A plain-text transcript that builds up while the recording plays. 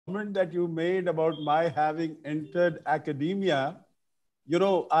comment that you made about my having entered academia,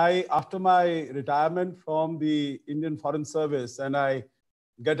 after my retirement from the Indian Foreign Service and I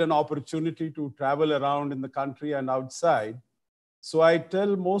get an opportunity to travel around in the country and outside. So I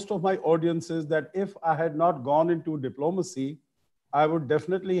tell most of my audiences that if I had not gone into diplomacy, I would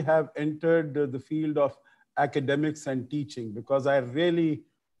definitely have entered the field of academics and teaching because I really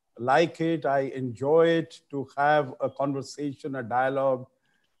like it. I enjoy it to have a conversation, a dialogue,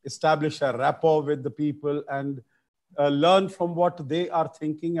 establish a rapport with the people and learn from what they are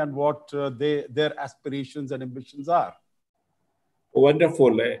thinking and what their aspirations and ambitions are.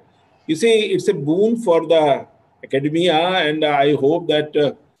 Wonderful. You see, it's a boon for the academia, and I hope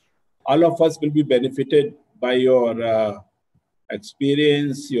that all of us will be benefited by your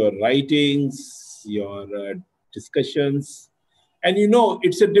experience, your writings, your discussions. And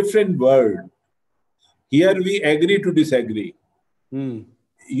it's a different world. Here we agree to disagree.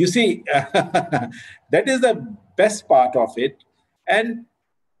 You see, that is the best part of it. And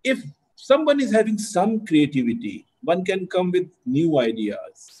if someone is having some creativity, one can come with new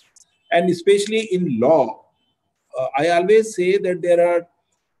ideas. And especially in law, I always say that there are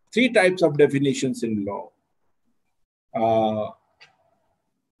three types of definitions in law.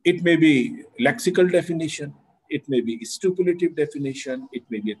 It may be lexical definition, it may be stipulative definition, it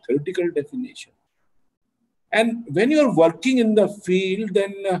may be a theoretical definition. And when you're working in the field,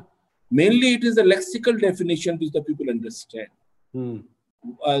 then mainly it is the lexical definition which the people understand.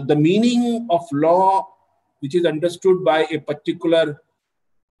 The meaning of law, which is understood by a particular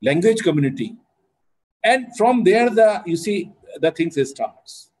language community. And from there, the things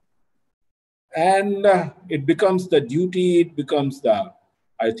starts. And it becomes the duty, it becomes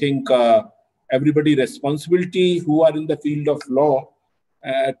everybody responsibility who are in the field of law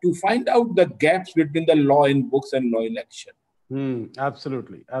to find out the gaps between the law in books and law in action.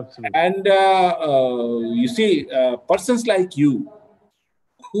 Absolutely. And persons like you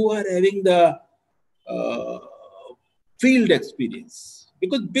who are having the field experience,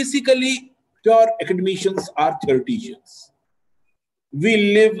 because basically pure academicians are theoreticians.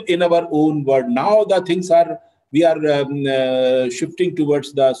 We live in our own world. Now we are shifting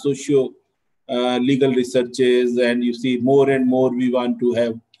towards the socio-legal researches, and more and more we want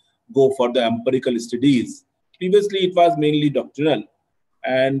to go for the empirical studies. Previously, it was mainly doctrinal.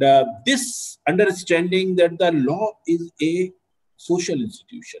 And this understanding that the law is a social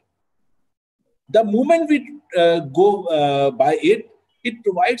institution. The moment we go by it, it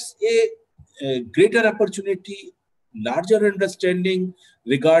provides a greater opportunity, larger understanding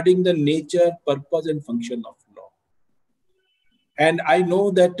regarding the nature, purpose, and function of law. And I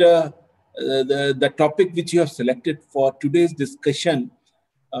know that the topic which you have selected for today's discussion,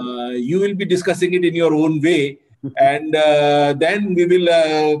 you will be discussing it in your own way. And then we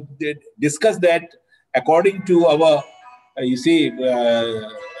will discuss that according to our,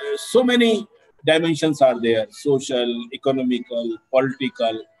 so many dimensions are there: social, economical,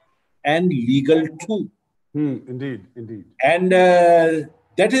 political, and legal too. Indeed. And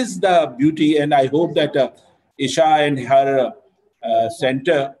that is the beauty. And I hope that Isha and her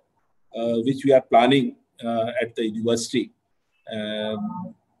center, which we are planning at the university,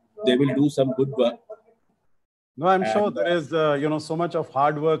 they will do some good work. No, I'm sure there is, so much of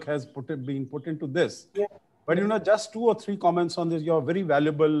hard work has been put into this. Yeah. But, just 2 or 3 comments on this, your very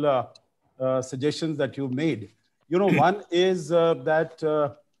valuable suggestions that you've made. One is that,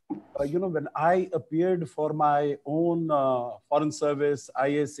 when I appeared for my own Foreign Service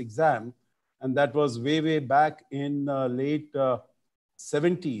IAS exam, and that was way back in late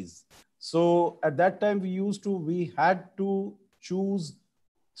 70s. So at that time, we had to choose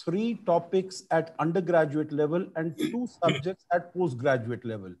 3 topics at undergraduate level and 2 subjects at postgraduate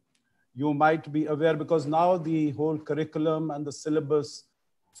level. You might be aware because now the whole curriculum and the syllabus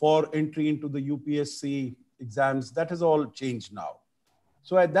for entry into the UPSC exams, that has all changed now.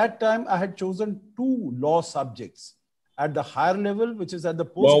 So at that time, I had chosen 2 law subjects at the higher level, which is at the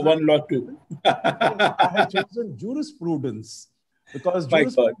postgraduate law 2. I had chosen jurisprudence because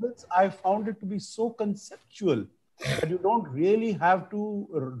jurisprudence, I found it to be so conceptual that you don't really have to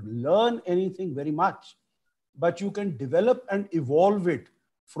learn anything very much, but you can develop and evolve it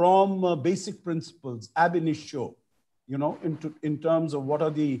from basic principles, ab initio, in terms of what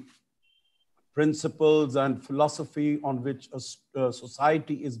are the principles and philosophy on which a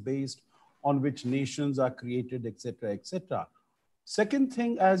society is based, on which nations are created, etc., etc. Second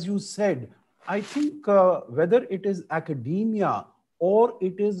thing, as you said, I think whether it is academia or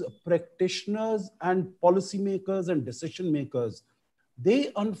it is practitioners and policymakers and decision makers,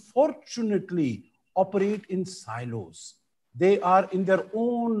 they unfortunately operate in silos. they are in their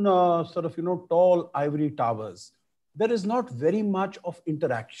own sort of, tall ivory towers. There is not very much of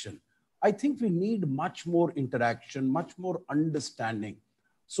interaction. I think we need much more interaction, much more understanding,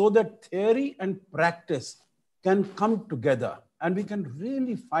 so that theory and practice can come together and we can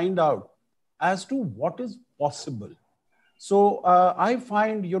really find out as to what is possible. So I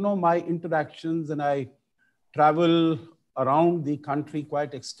find, my interactions, and I travel around the country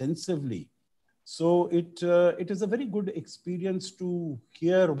quite extensively. So it is a very good experience to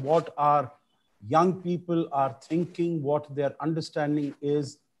hear what our young people are thinking, what their understanding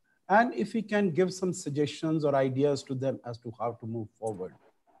is, and if we can give some suggestions or ideas to them as to how to move forward.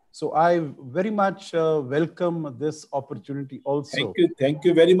 So I very much welcome this opportunity also. Thank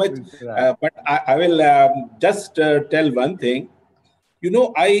you very much. But I will just tell one thing.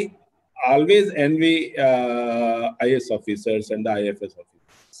 I always envy IS officers and the IFS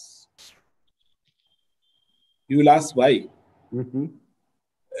officers. You will ask why? Mm-hmm.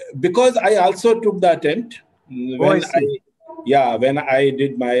 Because I also took the attempt when when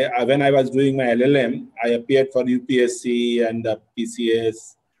I was doing my LLM. I appeared for UPSC and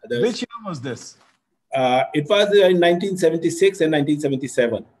PCS. Which year was this? It was in 1976 and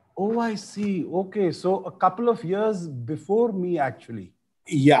 1977. Oh, I see. Okay, so a couple of years before me, actually.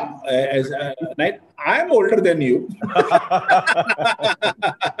 Yeah, I'm older than you.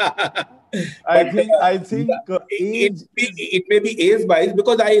 I think it may be age wise,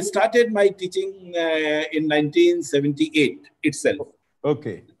 because I started my teaching in 1978 itself.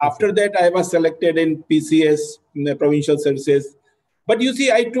 Okay. After that, I was selected in PCS, in the provincial services. But you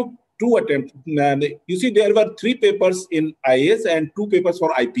see, I took 2 attempts. You see, there were 3 papers in IAS and 2 papers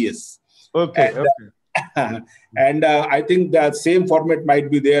for IPS. Okay. And I think the same format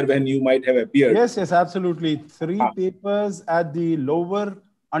might be there when you might have appeared. Yes, absolutely. 3 papers at the lower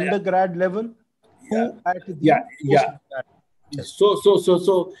undergrad level, 2 at the postgrad.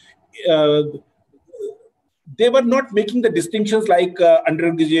 So they were not making the distinctions like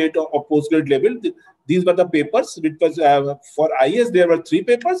undergraduate or postgrad level. These were the papers. It was for IS there were 3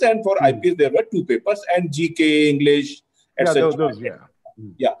 papers, and for IPS there were 2 papers, and GK, English, etc.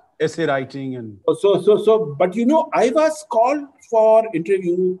 Essay writing and but I was called for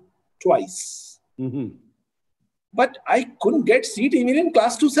interview twice. Mm-hmm. But I couldn't get seat even in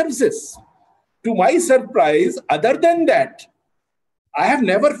class 2 services. To my surprise, other than that, I have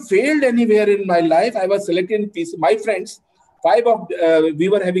never failed anywhere in my life. I was selected in PC. My friends, we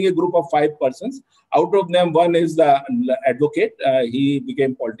were having a group of 5 persons. Out of them, one is the advocate. He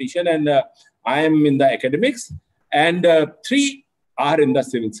became politician, and I am in the academics. And 3 are in the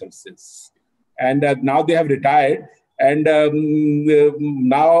civil services. And now they have retired. And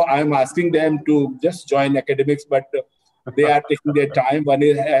now I'm asking them to just join academics, but they are taking their time. One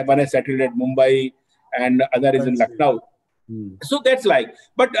is settled at Mumbai, and other is in Lucknow. So that's like.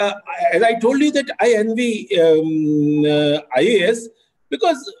 But as I told you that I envy IAS,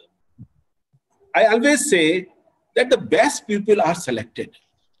 because I always say that the best people are selected.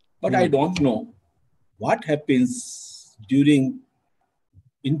 But I don't know what happens in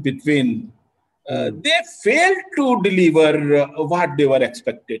between. They failed to deliver what they were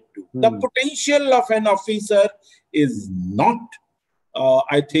expected to. The potential of an officer is not,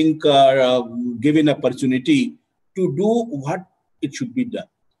 I think, given opportunity to do what it should be done.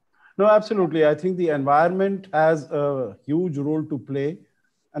 No, absolutely. I think the environment has a huge role to play.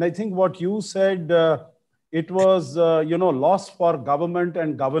 And I think what you said, it was, loss for government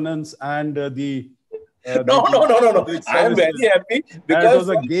and governance and No. I am very happy because it was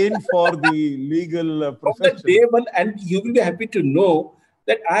a gain for the legal profession. And you will be happy to know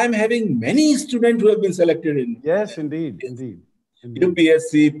that I am having many students who have been selected in. Yes, indeed.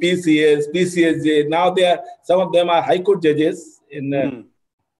 UPSC, PCS, PCSJ. Now some of them are High Court judges in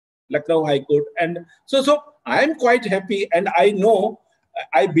Lucknow High Court, and so I am quite happy, and I know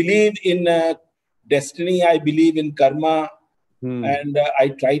I believe in destiny. I believe in karma. And I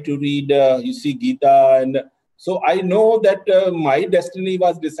try to read, Gita. And so I know that my destiny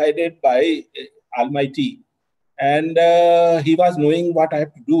was decided by Almighty. And He was knowing what I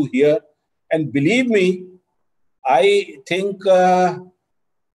have to do here. And believe me, I think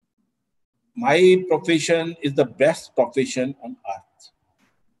my profession is the best profession on earth.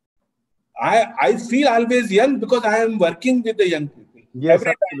 I feel always young because I am working with the young people. Yes,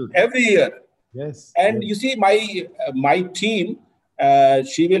 every year. Yes. And you see, my team,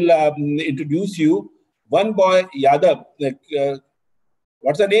 she will introduce you. One boy, Yadav,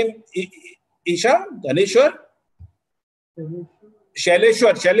 what's the name? Isha? Dhaneshwar?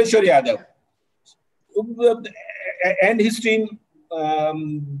 Shaileshwar Yadav. And his team,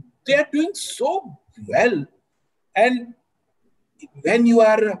 they are doing so well. And when you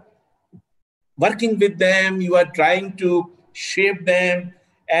are working with them, you are trying to shape them,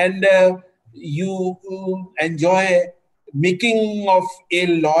 and you enjoy making of a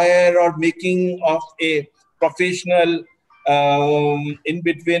lawyer or making of a professional in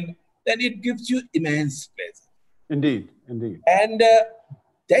between, then it gives you immense pleasure. Indeed, indeed. And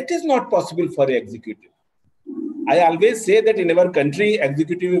that is not possible for an executive. I always say that in our country,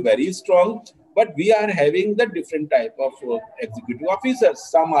 executive is very strong, but we are having the different type of executive officers.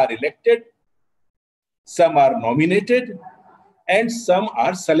 Some are elected, some are nominated, and some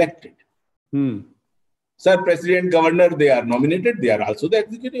are selected. Sir, President, Governor, they are nominated. They are also the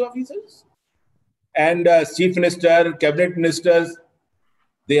executive officers. And Chief Minister, Cabinet Ministers,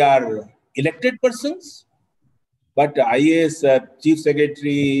 they are elected persons. But IAS, Chief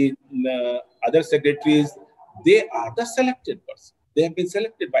Secretary, other secretaries, they are the selected persons. They have been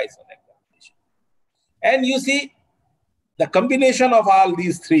selected by some examination. And you see, the combination of all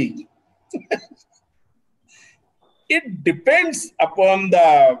these three, it depends upon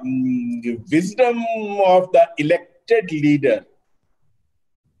the wisdom of the elected leader,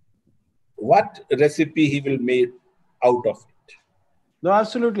 what recipe he will make out of it. No,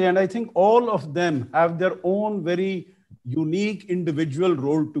 absolutely. And I think all of them have their own very unique individual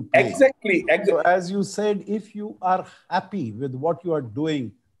role to play. Exactly. So as you said, if you are happy with what you are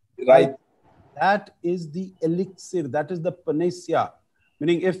doing, right, that is the elixir, that is the panacea.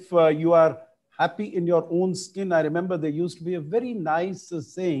 Meaning if you are happy in your own skin, I remember there used to be a very nice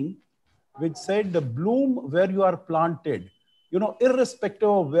saying which said, the bloom where you are planted, you know, irrespective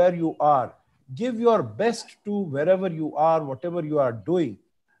of where you are, give your best to wherever you are, whatever you are doing.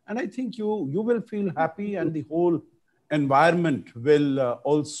 And I think you will feel happy, and the whole environment will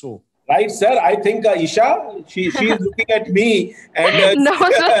also. Right, sir. I think Isha, she is looking at me, and No,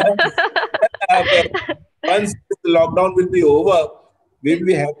 once the lockdown will be over, we will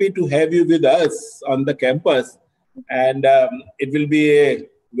be happy to have you with us on the campus, and it will be a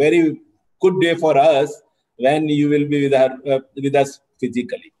very good day for us when you will be with us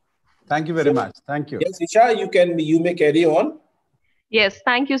physically. Thank you very much. Thank you. Yes, Isha, you may carry on. Yes,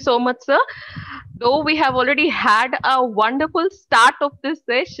 thank you so much, sir. Though we have already had a wonderful start of this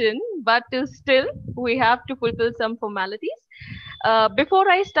session, but still we have to fulfill some formalities. Before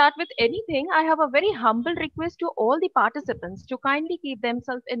I start with anything, I have a very humble request to all the participants to kindly keep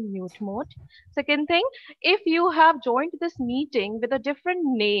themselves in mute mode. Second thing, if you have joined this meeting with a different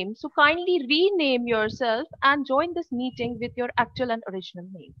name, so kindly rename yourself and join this meeting with your actual and original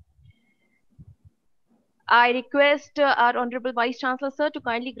name. I request our Honorable Vice Chancellor, sir, to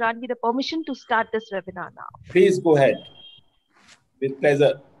kindly grant me the permission to start this webinar now. Please go ahead. With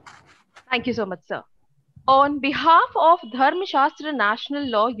pleasure. Thank you so much, sir. On behalf of Dharmashastra National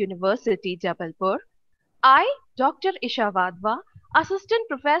Law University, Jabalpur, I, Dr. Isha Vadva, Assistant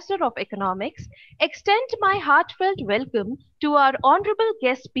Professor of Economics, extend my heartfelt welcome to our Honorable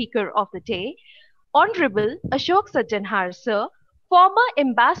Guest Speaker of the day, Honorable Ashok Sajjanhar, sir, former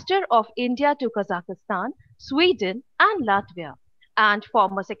Ambassador of India to Kazakhstan, Sweden and Latvia, and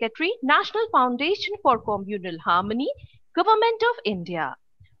former Secretary, National Foundation for Communal Harmony, Government of India.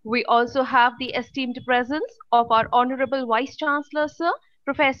 We also have the esteemed presence of our Honorable Vice Chancellor, sir,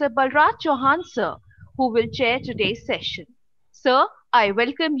 Professor Balraj Chauhan, sir, who will chair today's session. Sir, I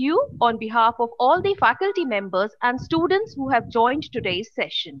welcome you on behalf of all the faculty members and students who have joined today's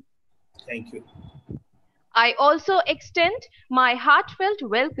session. Thank you. I also extend my heartfelt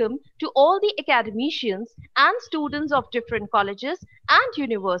welcome to all the academicians and students of different colleges and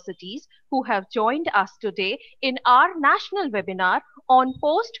universities who have joined us today in our national webinar on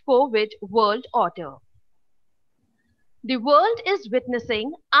post-COVID world order. The world is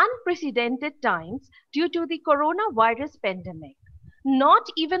witnessing unprecedented times due to the coronavirus pandemic. Not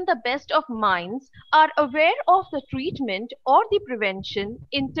even the best of minds are aware of the treatment or the prevention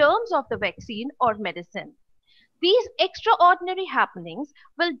in terms of the vaccine or medicine. These extraordinary happenings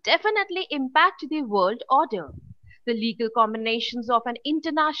will definitely impact the world order. The legal combinations of an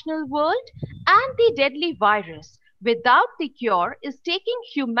international world and the deadly virus without the cure is taking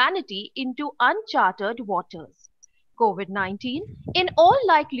humanity into uncharted waters. COVID-19, in all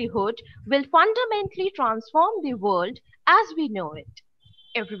likelihood, will fundamentally transform the world as we know it.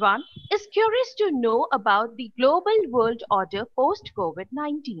 Everyone is curious to know about the global world order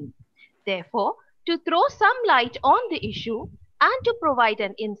post-COVID-19. Therefore, to throw some light on the issue and to provide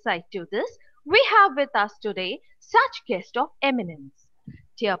an insight to this, we have with us today such guest of eminence.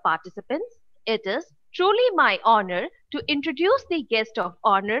 Dear participants, it is truly my honor to introduce the guest of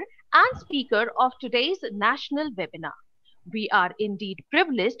honor and speaker of today's national webinar. We are indeed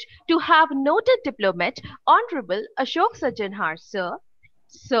privileged to have noted diplomat Honorable Ashok Sajjanhar, sir.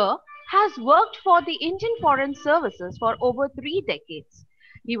 Sir has worked for the Indian Foreign Services for over 3 decades.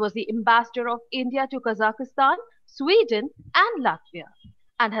 He was the ambassador of India to Kazakhstan, Sweden, and Latvia,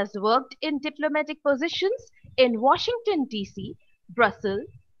 and has worked in diplomatic positions in Washington, D.C., Brussels,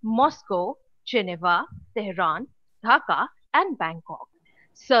 Moscow, Geneva, Tehran, Dhaka, and Bangkok.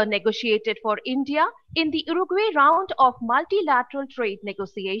 Sir negotiated for India in the Uruguay round of multilateral trade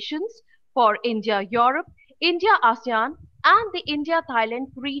negotiations for India-Europe, India-ASEAN, and the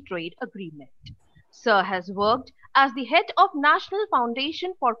India-Thailand Free Trade Agreement. Sir has worked as the head of National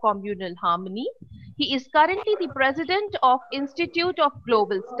Foundation for Communal Harmony. He is currently the president of Institute of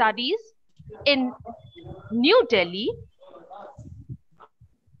Global Studies in New Delhi.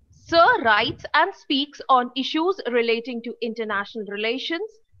 Sir writes and speaks on issues relating to international relations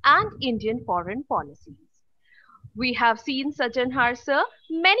and Indian foreign policies. We have seen Sajjanhar sir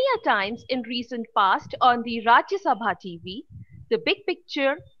many a times in recent past on the Rajya Sabha TV, the Big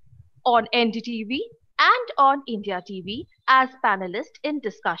Picture, on NDTV and on India TV as panelist in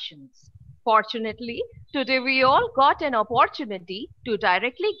discussions. Fortunately, today we all got an opportunity to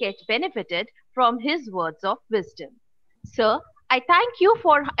directly get benefited from his words of wisdom. Sir, I thank you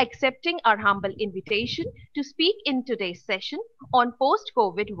for accepting our humble invitation to speak in today's session on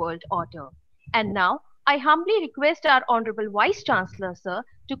post-COVID world order. And now, I humbly request our Honorable Vice Chancellor, sir,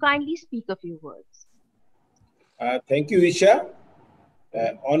 to kindly speak a few words. Thank you, Isha.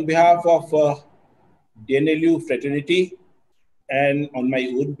 On behalf of DNLU fraternity and on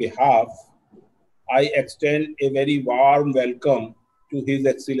my own behalf, I extend a very warm welcome to His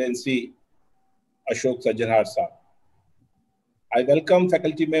Excellency Ashok Sajjanhar sir. I welcome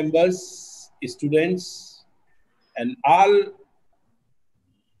faculty members, students, and all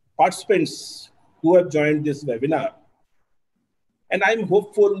participants who have joined this webinar. And I'm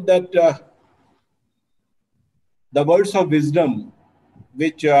hopeful that the words of wisdom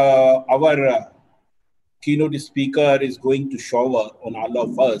which our keynote speaker is going to shower on all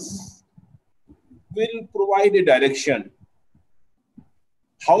of us will provide a direction.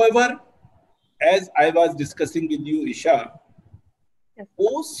 However, as I was discussing with you, Isha,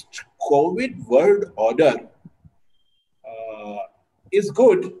 post-COVID world order is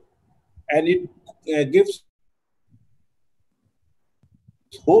good, and it gives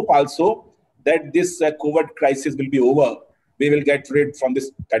hope also that this COVID crisis will be over. We will get rid from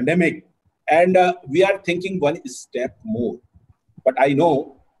this pandemic, and we are thinking one step more. But I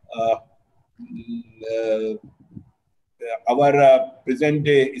know our present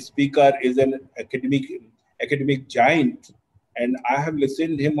day speaker is an academic giant, and I have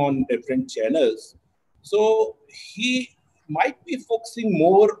listened to him on different channels. So he might be focusing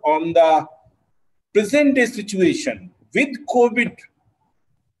more on the present day situation with COVID,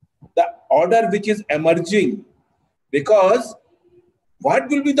 the order which is emerging, because what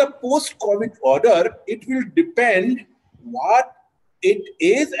will be the post-COVID order, it will depend what it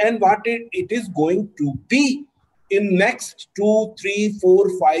is and what it is going to be in next 2, 3,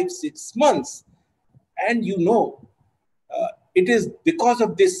 4, 5, 6 months. And you know, it is because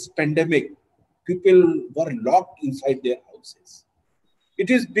of this pandemic, people were locked inside their houses. It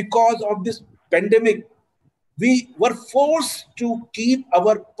is because of this pandemic, we were forced to keep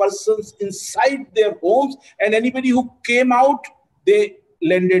our persons inside their homes, and anybody who came out, they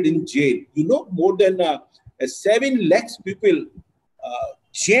landed in jail. You know, more than 7 lakhs people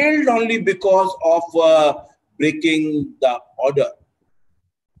jailed only because of breaking the order.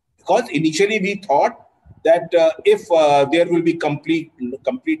 Because initially we thought that if there will be complete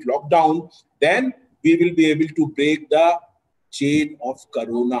lockdown, then we will be able to break the chain of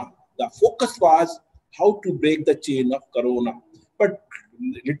corona. The focus was how to break the chain of corona. But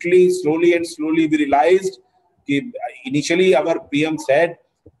literally, slowly and slowly, we realized that initially our PM said,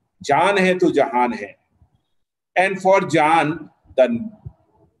 "Jaan hai to jahan hai." And for Jaan, the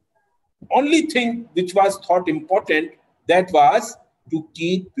only thing which was thought important, that was to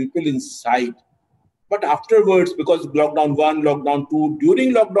keep people inside. But afterwards, because lockdown 1, lockdown 2,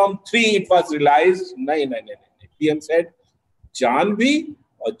 during lockdown 3, it was realized, no. PM said, "Jaan bhi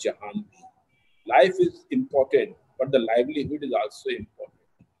aur jahan bhi." Life is important, but the livelihood is also important.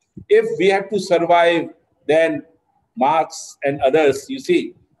 If we have to survive, then Marx and others, you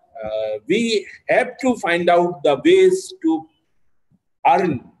see, we have to find out the ways to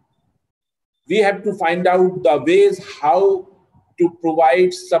earn. We have to find out the ways how to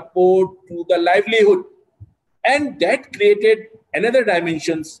provide support to the livelihood. And that created another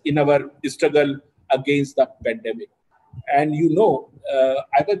dimensions in our struggle against the pandemic. And you know,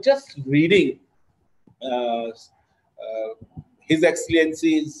 I was just reading His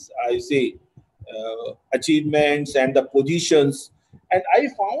Excellency's, I say, achievements and the positions. And I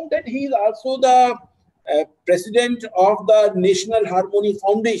found that he is also the president of the National Harmony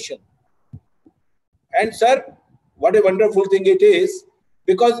Foundation. And sir, what a wonderful thing it is,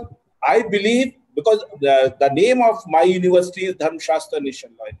 because I believe, because the name of my university is Dharmashastra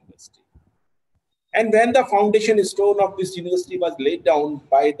National Law University. And when the foundation stone of this university was laid down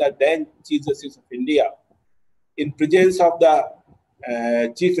by the then Chief Justice of India, in presence of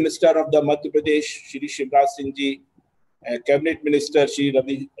the Chief Minister of the Madhya Pradesh, Shri Shivraj Singh Ji, Cabinet Minister Shri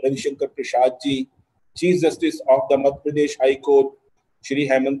Ravi Shankar Prasad Ji, Chief Justice of the Madhya Pradesh High Court, Shri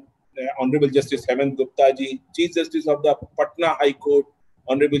Honorable Justice Hemant Gupta Ji, Chief Justice of the Patna High Court,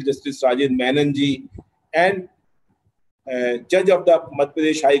 Honorable Justice Rajen Menon Ji, and Judge of the Madhya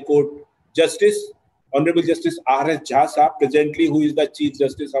Pradesh High Court, Honorable Justice R.S. Jha Sahab, presently who is the Chief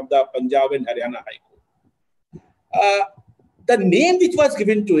Justice of the Punjab and Haryana High Court. The name which was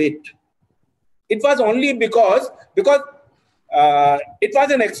given to it, it was only because it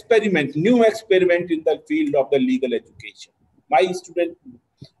was an experiment, new experiment in the field of the legal education. My students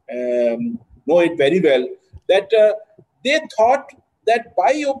know it very well, that they thought that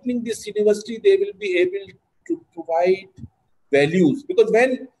by opening this university, they will be able to provide values. Because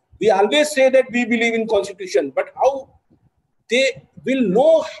when we always say that we believe in Constitution, but how they will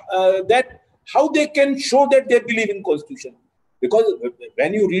know that, how they can show that they believe in Constitution? Because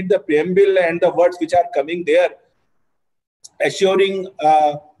when you read the preamble and the words which are coming there, assuring,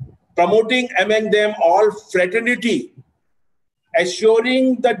 promoting among them all fraternity,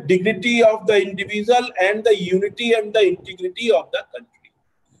 assuring the dignity of the individual and the unity and the integrity of the country.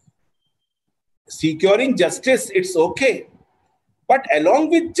 Securing justice, it's okay. But along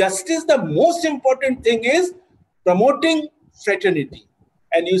with justice, the most important thing is promoting fraternity.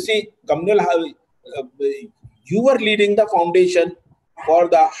 And you see, Kamnal, you were leading the foundation for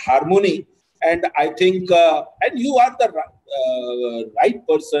the harmony. And I think, and you are the right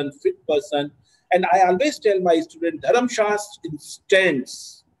person, fit person. And I always tell my students, Dharamshastra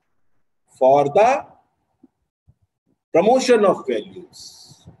stands for the promotion of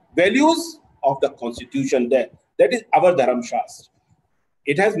values. Values of the Constitution there. That is our Dharamshastra.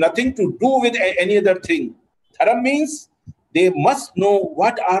 It has nothing to do with any other thing. Dharam means they must know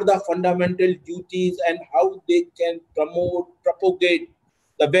what are the fundamental duties and how they can promote, propagate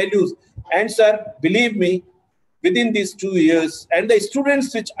the values. And sir, believe me, within these 2 years and the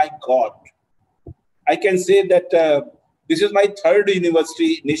students which I got, I can say that this is my third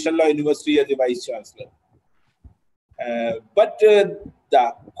university, National Law University, as a Vice Chancellor. But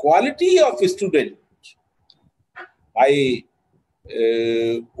the quality of a student,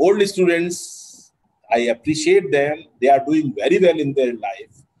 old students, I appreciate them. They are doing very well in their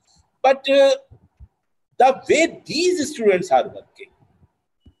life. But the way these students are working,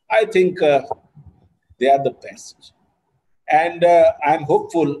 I think they are the best. And I'm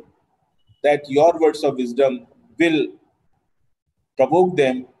hopeful that your words of wisdom will provoke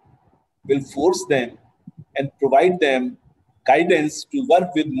them, will force them, and provide them guidance to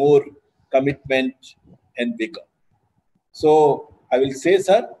work with more commitment and vigor. So I will say,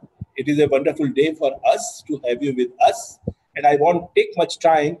 sir, it is a wonderful day for us to have you with us. And I won't take much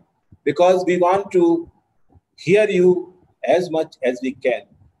time because we want to hear you as much as we can.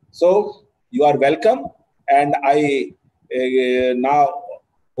 So you are welcome. And I now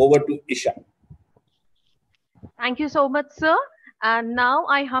over to Isha. Thank you so much, sir. And now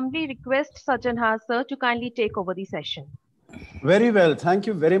I humbly request Sajjanhar, sir, to kindly take over the session. Very well. Thank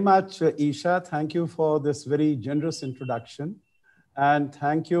you very much, Isha. Thank you for this very generous introduction. And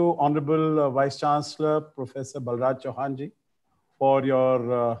thank you, Honorable Vice Chancellor, Professor Balraj Chauhanji, for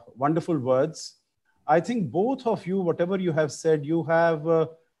your wonderful words. I think both of you, whatever you have said, you have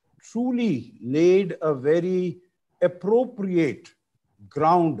truly laid a very appropriate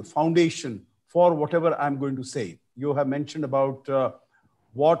ground foundation for whatever I'm going to say. You have mentioned about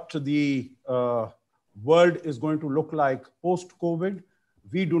what the world is going to look like post-COVID.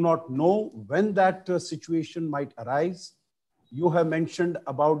 We do not know when that situation might arise. You have mentioned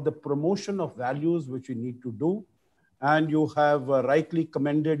about the promotion of values which we need to do. And you have rightly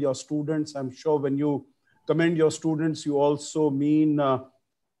commended your students. I'm sure when you commend your students, you also mean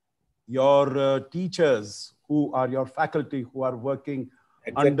your teachers who are your faculty, who are working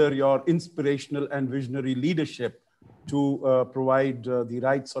under your inspirational and visionary leadership to provide the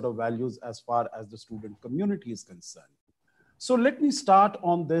right sort of values as far as the student community is concerned. So let me start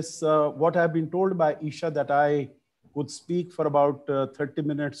on this. What I've been told by Isha that I would speak for about 30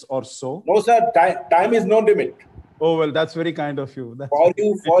 minutes or so. No, sir, time is no limit. Oh, well, that's very kind of you.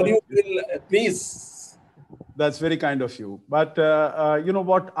 For you, please. That's very kind of you. But you know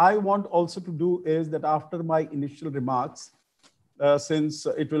what I want also to do is that after my initial remarks, since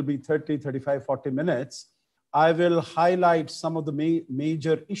it will be 30, 35, 40 minutes, I will highlight some of the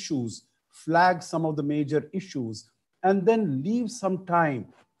major issues, flag some of the major issues, and then leave some time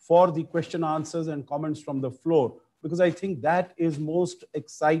for the question answers and comments from the floor, because I think that is most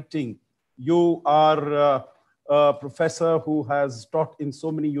exciting. You are a professor who has taught in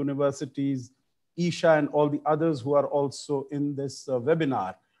so many universities. Isha and all the others who are also in this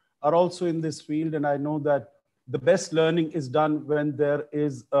webinar are also in this field. And I know that the best learning is done when there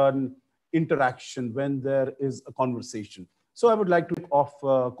is an interaction, when there is a conversation. So I would like to off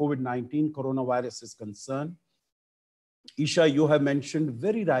COVID-19, coronavirus is concerned. Isha, you have mentioned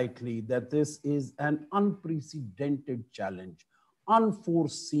very rightly that this is an unprecedented challenge,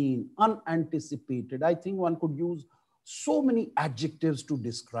 unforeseen, unanticipated. I think one could use so many adjectives to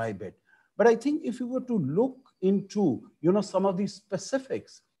describe it. But I think if you were to look into, some of these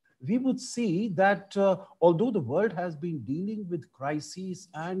specifics, we would see that although the world has been dealing with crises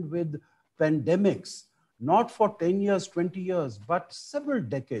and with pandemics, not for 10 years, 20 years, but several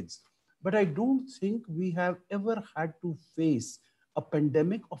decades, but I don't think we have ever had to face a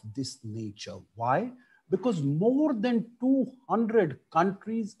pandemic of this nature. Why? Because more than 200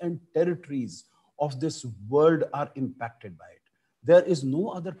 countries and territories of this world are impacted by it. There is no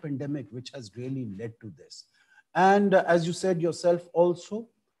other pandemic which has really led to this. And as you said yourself also,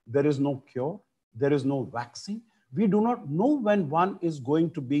 there is no cure, there is no vaccine. We do not know when one is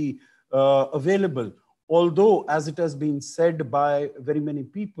going to be available. Although, as it has been said by very many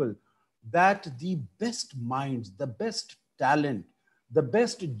people, that the best minds, the best talent, the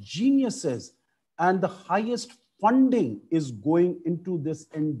best geniuses, and the highest funding is going into this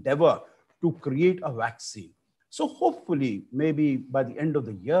endeavor to create a vaccine. So hopefully, maybe by the end of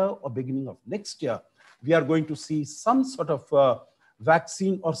the year or beginning of next year, we are going to see some sort of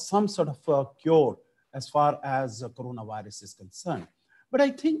vaccine or some sort of cure as far as coronavirus is concerned. But I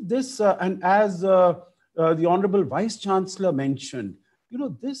think this, and as the Honorable Vice Chancellor mentioned,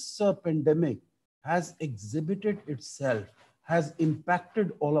 this pandemic has exhibited itself, has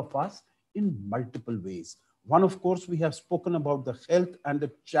impacted all of us in multiple ways. One, of course, we have spoken about the health and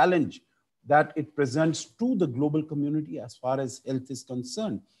the challenge that it presents to the global community as far as health is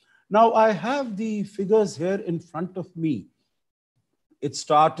concerned. Now, I have the figures here in front of me. It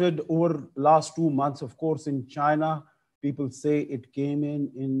started over last 2 months, of course, in China. People say it came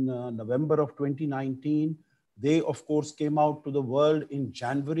in November of 2019. They, of course, came out to the world in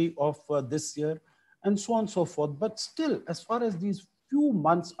January of this year, and so on and so forth. But still, as far as these few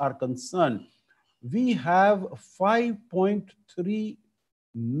months are concerned, we have 5.3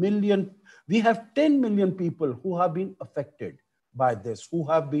 million, we have 10 million people who have been affected by this, who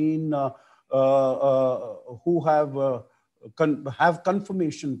have been, who have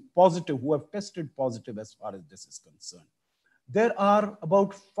confirmation positive, who have tested positive as far as this is concerned. There are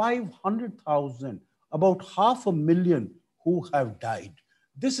about 500,000, about 500,000 who have died.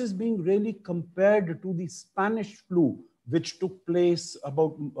 This is being really compared to the Spanish flu, which took place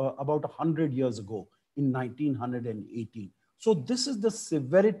about 100 years ago in 1918. So this is the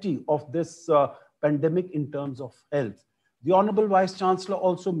severity of this pandemic in terms of health. The Honorable Vice Chancellor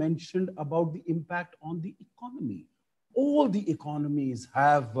also mentioned about the impact on the economy. All the economies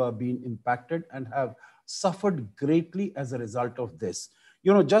have been impacted and have suffered greatly as a result of this.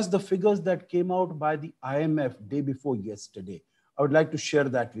 Just the figures that came out by the IMF day before yesterday, I would like to share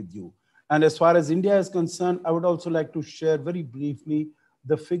that with you. And as far as India is concerned, I would also like to share very briefly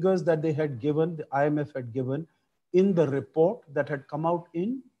the figures that they had given, the IMF had given in the report that had come out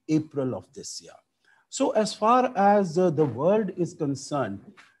in April of this year. So as far as the world is concerned,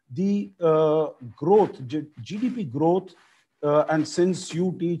 the growth, GDP growth, and since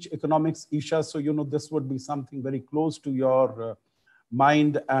you teach economics, Isha, so this would be something very close to your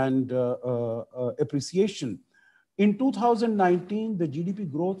mind and appreciation. In 2019, the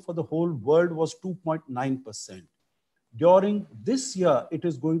GDP growth for the whole world was 2.9%. During this year, it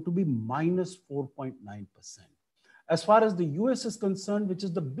is going to be minus 4.9%. As far as the US is concerned, which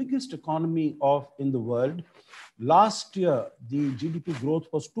is the biggest economy in the world, last year, the GDP growth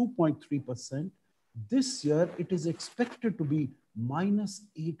was 2.3%. This year, it is expected to be minus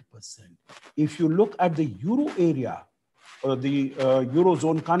 8%. If you look at the Euro area, the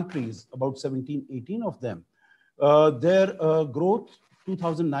Eurozone countries, about 17, 18 of them, their growth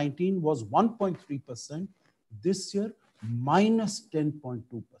 2019 was 1.3%. This year, minus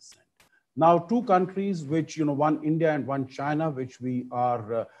 10.2%. Now, two countries, which, one India and one China, which we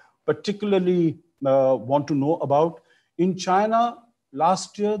are particularly want to know about. In China,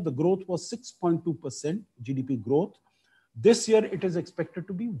 last year the growth was 6.2% GDP growth. This year it is expected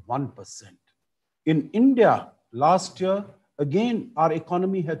to be 1%. In India, last year, again, our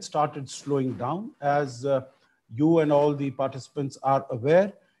economy had started slowing down. As you and all the participants are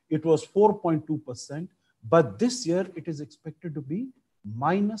aware, it was 4.2%, but this year it is expected to be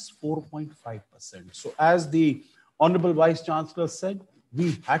minus 4.5%. So as the Honorable Vice Chancellor said,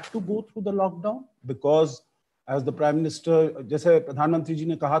 we had to go through the lockdown because as the Prime Minister, जैसे प्रधानमंत्री जी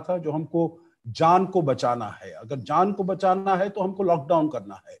ने कहा था, जो हमको जान को बचाना है, अगर जान को बचाना है तो हमको लॉकडाउन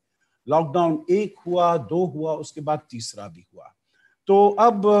करना है. लॉकडाउन 1 हुआ, 2 हुआ, उसके बाद तीसरा भी हुआ. तो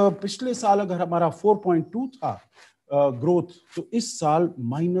अब पिछले साल अगर हमारा 4.2 था ग्रोथ, तो इस साल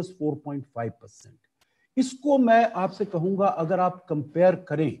माइनस 4.5%. इसको मैं आपसे कहूंगा, अगर आप कंपेयर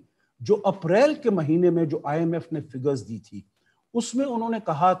करें जो अप्रैल के महीने में जो IMF ने फिगर्स दी थी, उसमें उन्होंने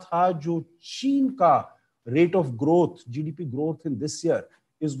कहा था जो चीन का rate of growth, GDP growth in this year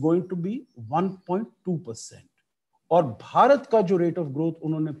is going to be 1.2%, और भारत का जो रेट ऑफ ग्रोथ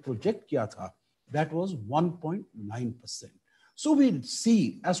उन्होंने प्रोजेक्ट किया था, that was 1.9%. So we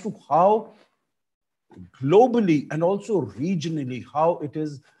C as to how globally and also regionally how it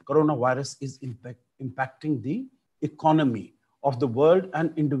is coronavirus is impacting the economy of the world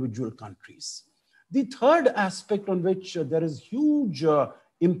and individual countries. The third aspect on which there is huge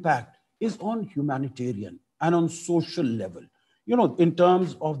impact is on humanitarian and on social level. You know, in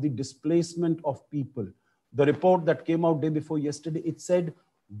terms of the displacement of people, the report that came out day before yesterday, it said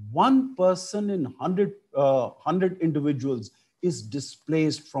 1 person in 100 individuals is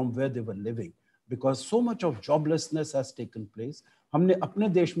displaced from where they were living, because so much of joblessness has taken place. हमने अपने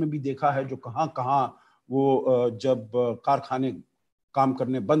देश में भी देखा है जो कहाँ वो जब कारखाने काम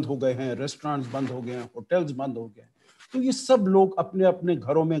करने बंद हो गए हैं, रेस्टोरेंट्स बंद हो गए हैं, होटल्स बंद हो गए हैं, तो ये सब लोग अपने अपने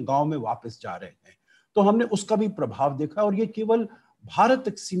घरों में, गांव में वापस जा रहे हैं. तो हमने उसका भी प्रभाव देखा, और ये केवल भारत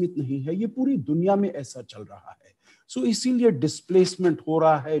तक सीमित नहीं है, ये पूरी दुनिया में ऐसा चल रहा है. सो इसीलिए डिस्प्लेसमेंट हो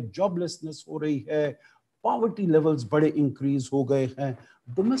रहा है, जॉबलेसनेस हो रही है, पॉवर्टी लेवल्स बड़े इंक्रीज हो गए हैं,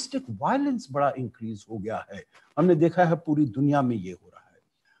 डोमेस्टिक वायलेंस बड़ा इंक्रीज हो गया है. हमने देखा है पूरी दुनिया में ये हो रहा है.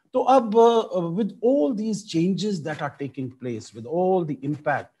 तो अब with all these changes that are taking place, with all the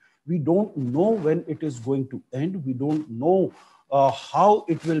impact, we don't know when it is going to end. We don't know how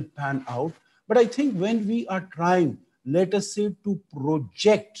it will pan out. But I think when we are trying, let us say, to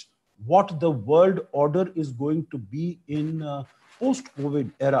project what the world order is going to be in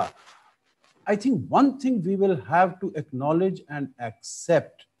post-COVID era, I think one thing we will have to acknowledge and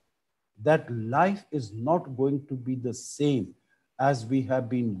accept, that life is not going to be the same as we have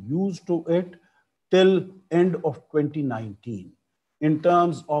been used to it till end of 2019. In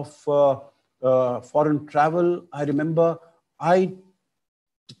terms of foreign travel, I remember I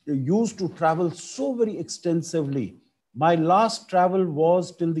used to travel so very extensively. My last travel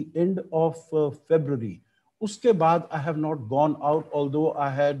was till the end of February. Uske baad, I have not gone out, although I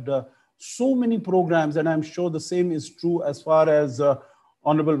had so many programs, and I'm sure the same is true as far as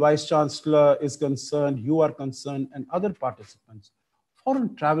Honorable Vice Chancellor is concerned, you are concerned, and other participants.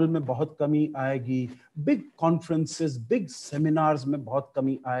 Foreign travel में बहुत कमी आएगी, big conferences, big seminars में बहुत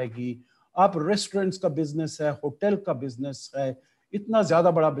कमी आएगी. आप restaurants का business है, hotel का business है, इतना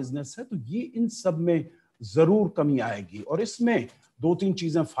ज़्यादा बड़ा business है, तो ये इन सब में ज़रूर कमी आएगी. और इसमें 2-3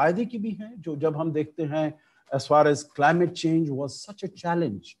 चीज़ें फ़ायदे की भी हैं, जो जब हम देखते हैं, as far as climate change was such a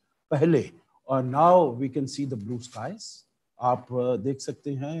challenge पहले, और now we can see the blue skies. आप देख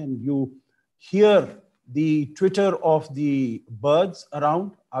सकते हैं, and you hear the twitter of the birds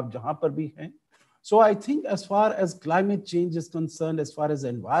around, आप जहाँ पर भी हैं. So I think as far as climate change is concerned, as far as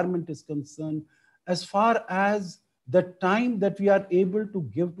environment is concerned, as far as the time that we are able to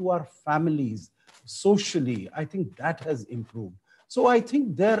give to our families socially, I think that has improved. So I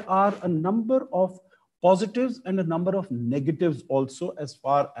think there are a number of positives and a number of negatives also as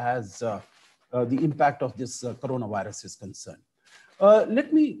far as the impact of this coronavirus is concerned.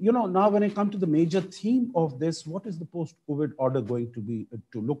 Let me, now when I come to the major theme of this, what is the post-COVID order going to be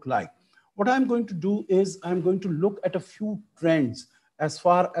to look like? What I'm going to do is I'm going to look at a few trends as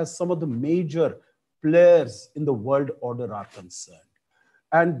far as some of the major players in the world order are concerned,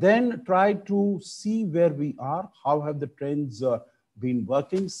 and then try to see where we are, how have the trends been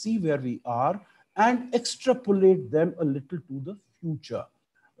working, see where we are, and extrapolate them a little to the future.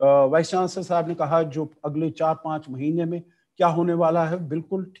 Vice chancellor साहब ने कहा जो अगले 4-5 महीने में क्या होने वाला है,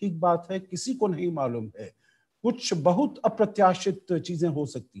 बिल्कुल ठीक बात है, किसी को नहीं मालूम है. कुछ बहुत अप्रत्याशित चीजें हो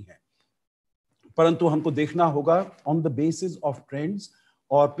सकती हैं, परंतु हमको देखना होगा on the basis of trends,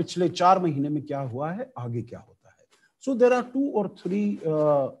 और पिछले 4 महीने में क्या हुआ है, आगे क्या होता है. So there are 2 or 3,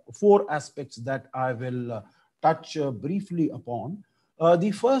 4 aspects that I will touch briefly upon.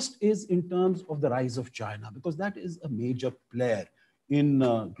 The first is in terms of the rise of China, because that is a major player in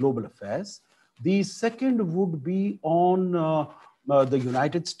global affairs. The second would be on the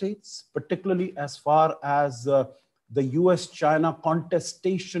United States, particularly as far as the US-China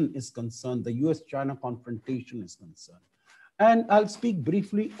contestation is concerned, the US-China confrontation is concerned. And I'll speak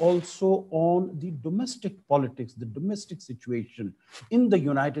briefly also on the domestic politics, the domestic situation in the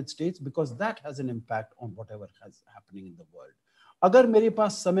United States, because that has an impact on whatever is happening in the world. अगर मेरे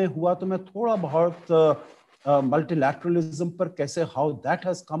पास समय हुआ तो मैं थोड़ा बहुत multilateralism पर कैसे, how that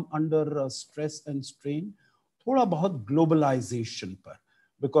has come under stress and strain, थोड़ा बहुत globalization पर,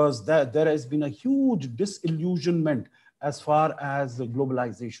 because there has been a huge disillusionment as far as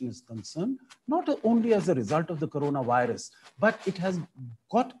globalization is concerned, not only as a result of the coronavirus, but it has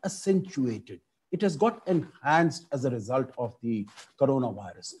got accentuated, it has got enhanced as a result of the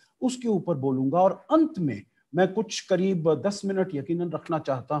coronavirus. उसके ऊपर बोलूंगा और अंत में मैं कुछ करीब 10 minute यकीनन रखना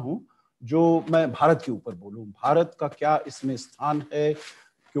चाहता हूं जो मैं भारत के ऊपर बोलूं, भारत का क्या इसमें स्थान है,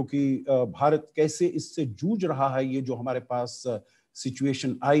 क्योंकि भारत कैसे इससे जूझ रहा है, ये जो हमारे पास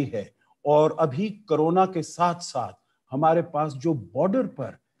सिचुएशन आई है, और अभी कोरोना के साथ साथ हमारे पास जो बॉर्डर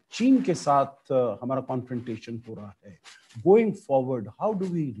पर चीन के साथ हमारा कॉन्फ्रंटेशन हो रहा है, going forward, how do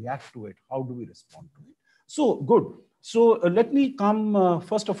we react to it, how do we respond to it. So good. So let me come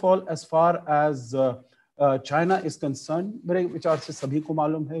first of all as far as China is concern. मेरे विचार से सभी को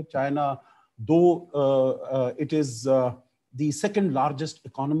मालूम है China it is the second largest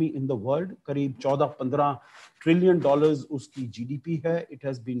economy in the world, करीब 14-15 trillion dollars उसकी GDP है. It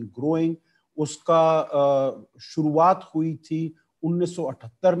has been growing. उसका शुरुआत हुई थी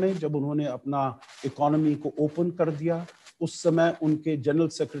 1978 में जब उन्होंने अपना इकोनॉमी को ओपन कर दिया. उस समय उनके जनरल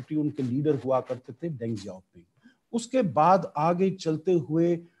सेक्रेटरी, उनके लीडर हुआ करते थे डेंग जियाओपिंग. उसके बाद आगे चलते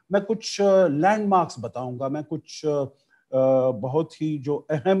हुए मैं कुछ लैंडमार्क्स बताऊंगा, मैं कुछ बहुत ही जो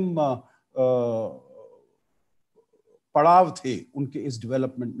अहम पड़ाव थे उनके इस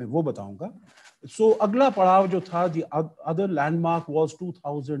डेवलपमेंट में वो बताऊंगा. सो अगला पड़ाव जो था, the other landmark was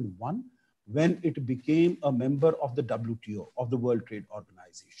 2001 when it became a member of the WTO, of the World Trade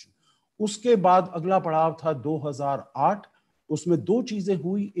Organization. उसके बाद अगला पड़ाव था 2008. उसमें दो चीजें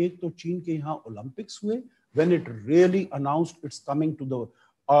हुई. एक तो चीन के यहाँ ओलंपिक्स हुए, when it really announced it's coming to the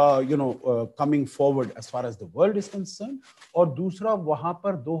coming forward as far as the world is concerned. और दूसरा वहां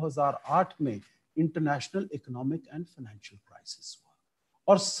पर 2008 में international economic and financial crisis हुआ.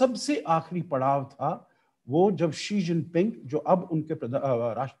 और सबसे आखिरी पड़ाव था वो जब शी जिनपिंग, जो अब उनके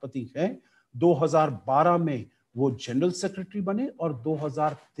राष्ट्रपति हैं, 2012 में वो जनरल सेक्रेटरी बने और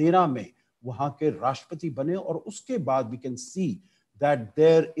 2013 में वहां के राष्ट्रपति बने. और उसके बाद we can see that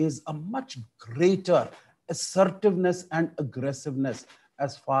there is a much greater assertiveness and aggressiveness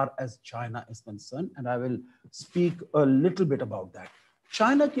as far as China is concerned, and I will speak a little bit about that.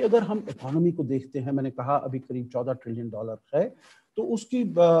 China की अगर हम इकोनॉमी को देखते हैं, मैंने कहा अभी करीब 14 ट्रिलियन डॉलर है, तो उसकी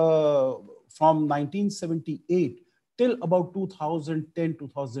from 1978 till about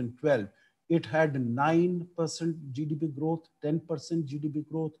 2010-2012 it had 9% GDP growth, 10% GDP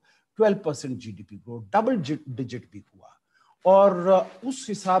growth, 12% GDP growth, double digit भी हुआ. और उस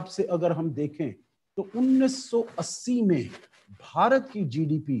हिसाब से अगर हम देखें तो 1980 में भारत की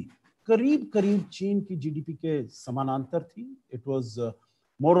जीडीपी करीब करीब चीन की जीडीपी के समानांतर थी. इट वाज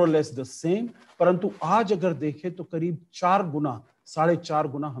मोर और लेस द सेम. परंतु आज अगर देखें तो करीब 4 गुना, 4.5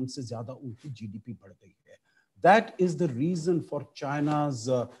 गुना हमसे ज्यादा उनकी जीडीपी बढ़ गई है. That is the reason for China's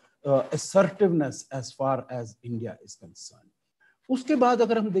assertiveness as far as India is concerned. उसके बाद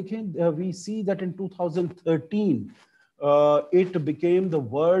अगर हम देखें, we see that in 2013 it became the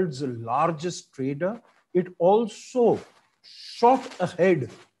world's largest trader. It also shot ahead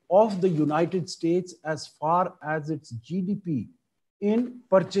of the United States as far as its GDP in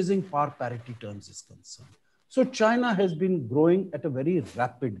purchasing power parity terms is concerned. So China has been growing at a very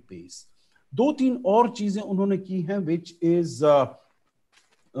rapid pace. 2-3 और चीजें उन्होंने की हैं, which is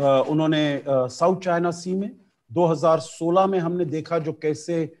उन्होंने south China सी में 2016 में हमने देखा जो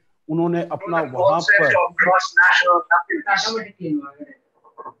कैसे उन्होंने अपना वहां पर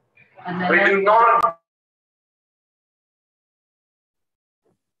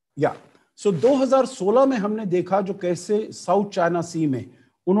या सो 2016 में हमने देखा जो कैसे साउथ चाइना सी में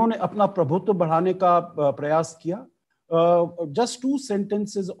उन्होंने अपना प्रभुत्व बढ़ाने का प्रयास किया. Just 2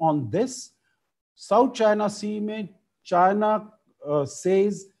 sentences on this. South China सी में China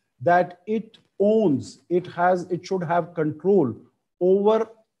says that it owns, it should have control over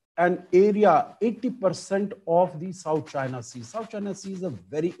an area 80% of the South China Sea. South China Sea is a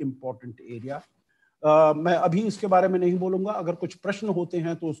very important area. मैं अभी इसके बारे में नहीं बोलूंगा. अगर कुछ प्रश्न होते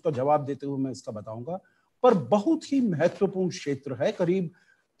हैं तो उसका जवाब देते हुए मैं इसका बताऊंगा. पर बहुत ही महत्वपूर्ण क्षेत्र है, करीब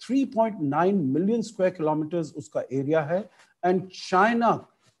 3.9 मिलियन स्क्वायर किलोमीटर्स उसका एरिया है, and China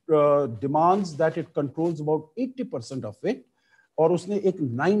demands that it controls about 80% of it, और उसने एक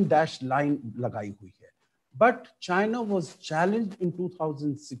 9 डैश लाइन लगाई हुई है. But China was challenged in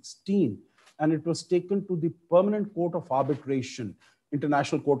 2016 and it was taken to the Permanent Court of Arbitration,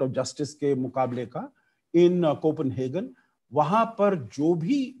 International Court of Justice के मुकाबले का, in Copenhagen. वहां पर जो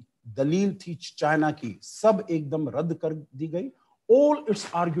भी दलील थी चाइना की सब एकदम रद्द कर दी गई. All its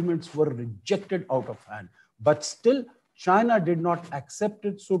arguments were rejected out of hand, but still China did not accept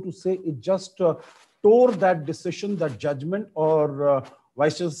it, so to say. It just tore that decision, that judgment. और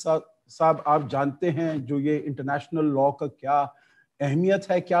वाइस चांसलर साहब, आप जानते हैं जो ये इंटरनेशनल लॉ का क्या अहमियत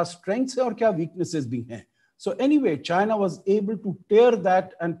है, क्या स्ट्रेंथ्स है और क्या वीकनेसेस भी हैं. So anyway, China was able to tear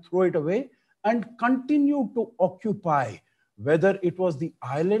that and throw it away and continue to occupy, whether it was the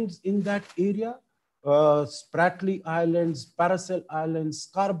islands in that area, Spratly Islands, Paracel Islands,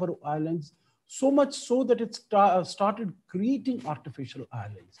 Scarborough Islands, so much so that it started creating artificial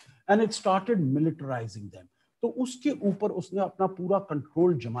islands and it started militarizing them. तो उसके ऊपर उसने अपना पूरा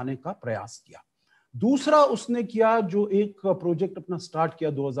control जमाने का प्रयास किया. दूसरा उसने किया जो एक प्रोजेक्ट अपना स्टार्ट किया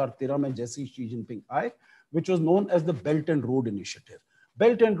 2013 में जैसे ही शी जिनपिंग आए, which was known as the Belt and Road Initiative.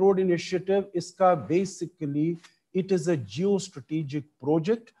 Belt and Road Initiative इसका basically it is a geostrategic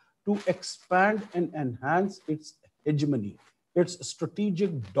project to expand and enhance its hegemony, its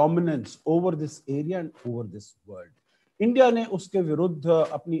strategic dominance over this area and over this world. India ने उसके विरुद्ध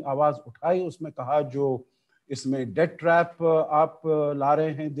अपनी आवाज उठाई, उसमें कहा जो इसमें डेट ट्रैप आप ला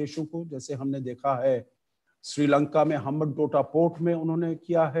रहे हैं देशों को, जैसे हमने देखा है श्रीलंका में हम्बनटोटा पोर्ट में उन्होंने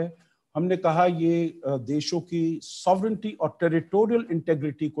किया है. हमने कहा ये देशों की सॉवरेनिटी और टेरिटोरियल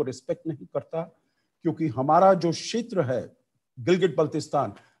इंटेग्रिटी को रिस्पेक्ट नहीं करता, क्योंकि हमारा जो क्षेत्र है Gilgit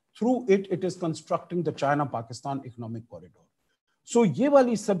Baltistan, through it it is constructing the China Pakistan economic corridor. सो ये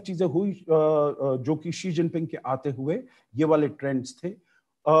वाली सब चीजें हुई जो कि शी जिनपिंग के आते हुए ये वाले ट्रेंड्स थे.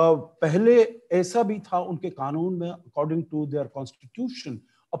 पहले ऐसा भी था उनके कानून में, according to their constitution,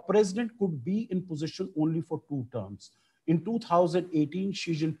 a president could be in position only for 2 terms. In 2018,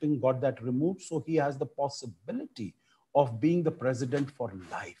 Xi Jinping got that removed, so he has the possibility of being the president for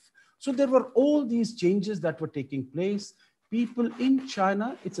life. So there were all these changes that were taking place. People in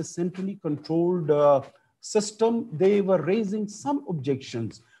China, it's a centrally controlled system. They were raising some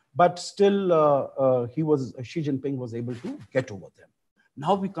objections, but still Xi Jinping was able to get over them.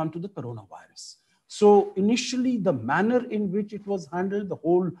 Now we come to the coronavirus. So initially, the manner in which it was handled, the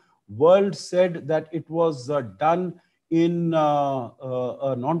whole world said that it was done in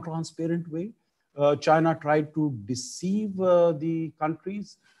a non-transparent way. China tried to deceive the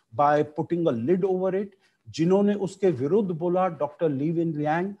countries by putting a lid over it. जिन्होंने उसके विरुद्ध बोला, doctor Li win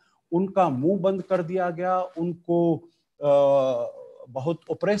Liang, उनका मुंह बंद कर दिया गया, उनको बहुत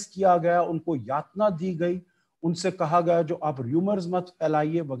ओप्रेस किया गया, उनको यातना दी गई, उनसे कहा गया जो आप र्यूमर्स मत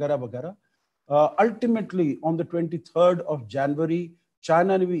फैलाइए वगैरह वगैरह. Ultimately, on the 23rd of January,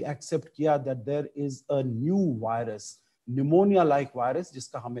 China ने भी accept किया that there is a new virus, pneumonia-like virus,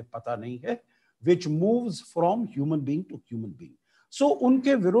 जिसका हमें पता नहीं है, which moves from human being to human being. So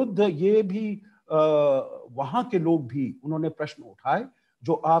उनके विरुद्ध ये भी वहाँ के लोग भी उन्होंने प्रश्न उठाए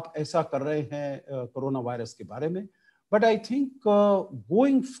जो आप ऐसा कर रहे हैं कोरोना वायरस के बारे में. But I think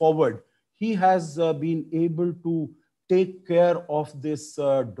going forward, he has been able to take care of this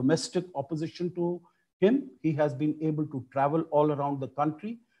domestic opposition to him. He has been able to travel all around the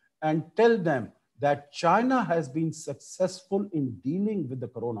country and tell them that China has been successful in dealing with the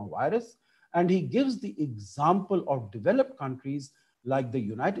coronavirus. And he gives the example of developed countries like the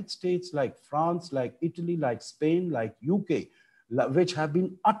United States, like France, like Italy, like Spain, like UK, which have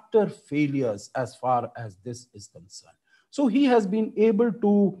been utter failures as far as this is concerned. So he has been able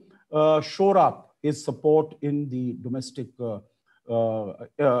to shore up his support in the domestic,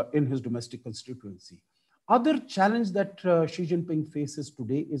 in his domestic constituency. Other challenge that Xi Jinping faces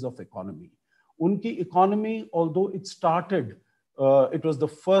today is of economy. Unki economy, although it started, it was the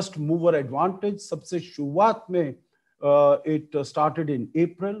first mover advantage. Sabse shuruaat mein, it started in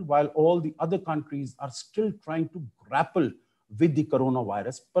April, while all the other countries are still trying to grapple with the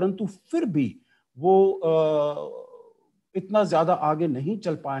coronavirus. Parantu fir bhi wo इतना ज्यादा आगे नहीं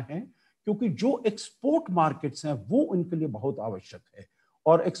चल पाए हैं, क्योंकि जो export markets हैं वो उनके लिए बहुत आवश्यक है,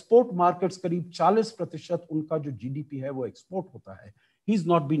 और एक्सपोर्ट मार्केट्स करीब 40% उनका जो जीडीपी है वो एक्सपोर्ट होता है. He is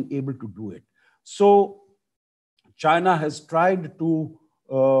not been able to do it. So China has tried to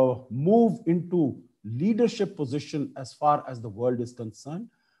move into leadership position as far as the world is concerned,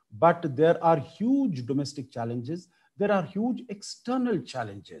 but there are huge domestic challenges, there are huge external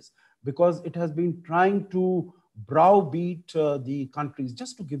challenges. because it has been trying to browbeat the countries.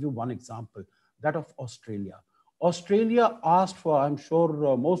 Just to give you one example, that of Australia. Australia asked for, I'm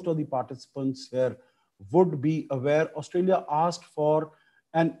sure most of the participants here would be aware, Australia asked for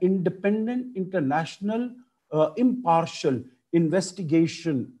an independent, international, impartial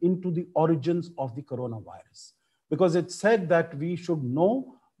investigation into the origins of the coronavirus. Because it said that we should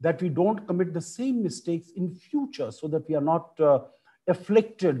know that we don't commit the same mistakes in future, so that we are not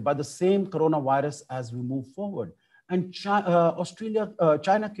afflicted by the same coronavirus as we move forward. And China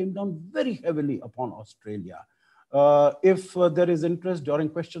came down very heavily upon Australia. If there is interest during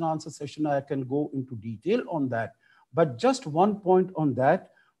question answer session, I can go into detail on that. But just one point on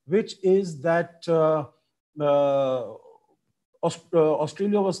that, which is that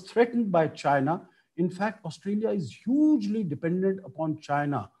Australia was threatened by China. In fact, Australia is hugely dependent upon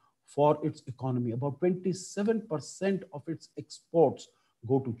China for its economy. About 27% of its exports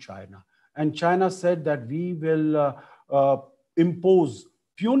go to China. And China said that we will impose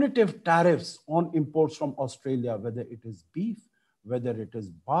punitive tariffs on imports from Australia, whether it is beef, whether it is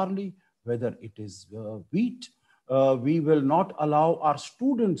barley, whether it is wheat. We will not allow our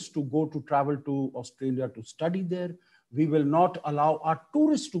students to travel to Australia to study there. We will not allow our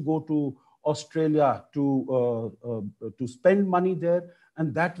tourists to go to Australia to spend money there.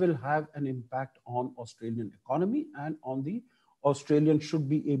 And that will have an impact on Australian economy, and on the Australian should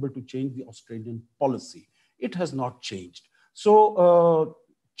be able to change the Australian policy. It has not changed. So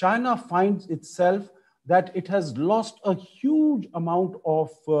China finds itself that it has lost a huge amount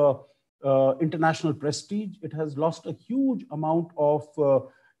of international prestige. It has lost a huge amount of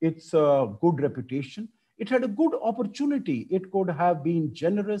its good reputation. It had a good opportunity. It could have been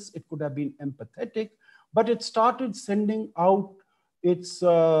generous. It could have been empathetic, but it started sending out its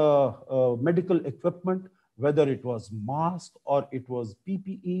medical equipment, whether it was masks or it was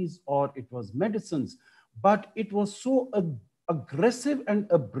PPEs or it was medicines. But it was so aggressive and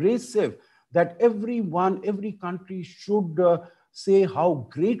abrasive that every country should say how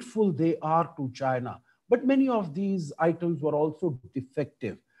grateful they are to China. But many of these items were also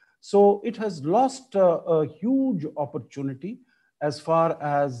defective. So it has lost a huge opportunity as far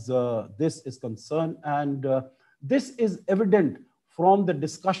as this is concerned. And this is evident from the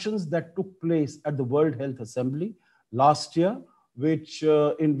discussions that took place at the World Health Assembly last year,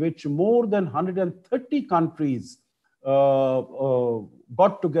 in which more than 130 countries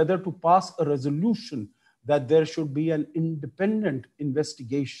got together to pass a resolution that there should be an independent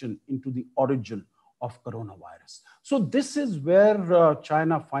investigation into the origin of coronavirus. So this is where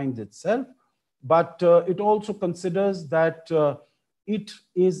China finds itself, but it also considers that it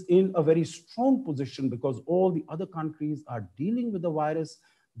is in a very strong position because all the other countries are dealing with the virus.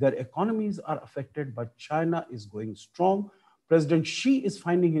 Their economies are affected, but China is going strong. President Xi is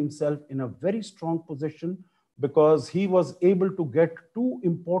finding himself in a very strong position because he was able to get two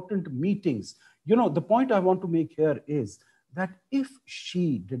important meetings. You know, the point I want to make here is that if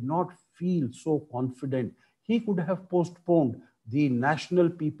Xi did not feel so confident, he could have postponed the National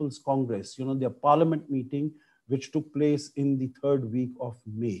People's Congress, you know, their parliament meeting, which took place in the third week of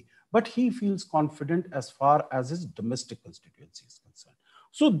May. But he feels confident as far as his domestic constituency is concerned.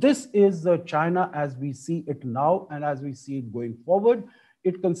 So this is China as we see it now and as we see it going forward.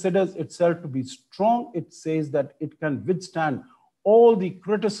 It considers itself to be strong. It says that it can withstand all the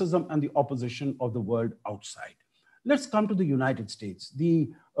criticism and the opposition of the world outside. Let's come to the United States.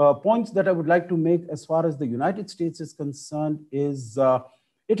 The points that I would like to make as far as the United States is concerned is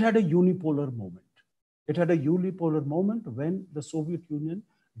it had a unipolar moment. It had a unipolar moment when the Soviet Union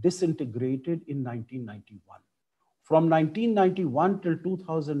disintegrated in 1991. From 1991 till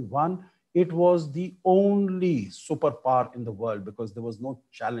 2001, it was the only superpower in the world because there was no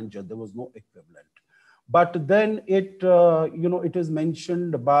challenger, there was no equivalent. But then it is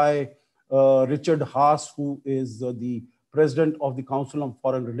mentioned by Richard Haas, who is the president of the Council on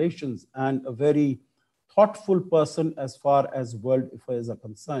Foreign Relations and a very thoughtful person as far as world affairs are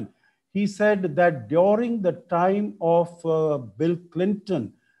concerned. He said that during the time of Bill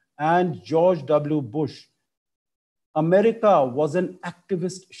Clinton and George W. Bush, America was an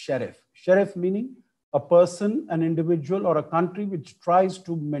activist sheriff. Sheriff meaning a person, an individual, or a country which tries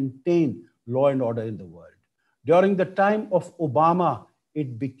to maintain law and order in the world. During the time of Obama,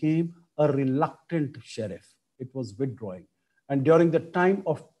 it became a reluctant sheriff. It was withdrawing. And during the time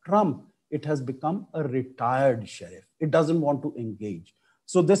of Trump, it has become a retired sheriff. It doesn't want to engage.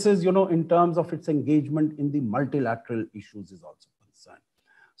 So this is, in terms of its engagement in the multilateral issues is also concerned.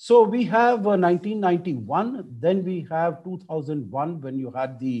 So we have 1991, then we have 2001 when you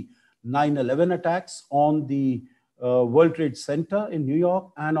had the 9/11 attacks on the World Trade Center in New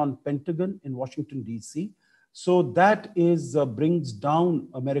York and on Pentagon in Washington, D.C. So that is brings down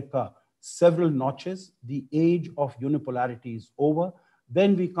America several notches. The age of unipolarity is over.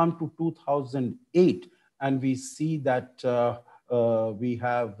 Then we come to 2008 and we see that we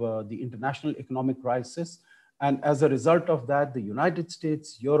have the international economic crisis. And as a result of that, the United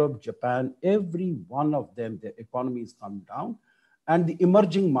States, Europe, Japan, every one of them, their economies come down and the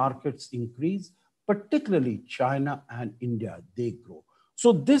emerging markets increase, particularly China and India, they grow.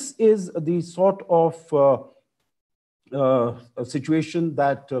 So this is the sort of a situation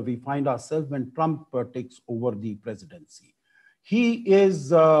that we find ourselves when Trump takes over the presidency. He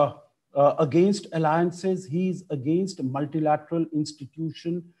is against alliances. He's against multilateral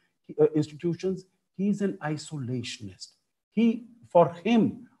institutions. He's an isolationist. For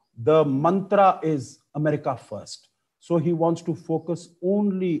him, the mantra is America first. So he wants to focus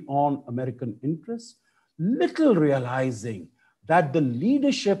only on American interests, little realizing that the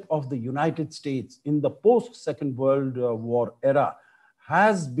leadership of the United States in the post-Second World War era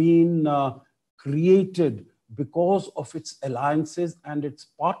has been created because of its alliances and its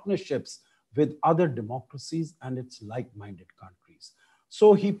partnerships with other democracies and its like-minded countries.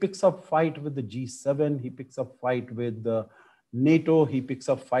 So he picks up fight with the G7, he picks up fight with NATO, he picks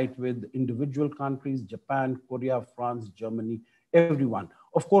up fight with individual countries, Japan, Korea, France, Germany, everyone.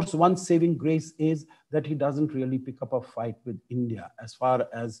 Of course, one saving grace is that he doesn't really pick up a fight with India. As far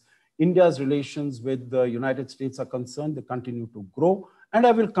as India's relations with the United States are concerned, they continue to grow, and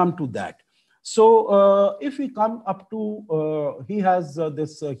I will come to that. So if we come up to, he has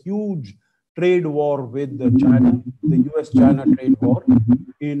this huge trade war with China, the US-China trade war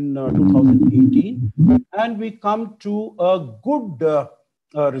in 2018. And we come to a good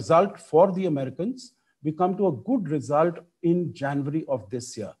result for the Americans. We come to a good result in January of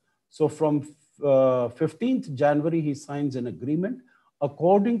this year. So from 15th January, he signs an agreement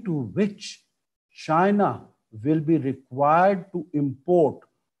according to which China will be required to import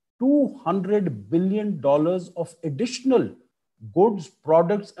 $200 billion of additional goods,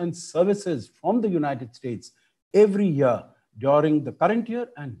 products, and services from the United States every year during the current year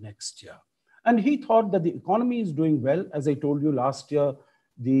and next year. And he thought that the economy is doing well. As I told you last year,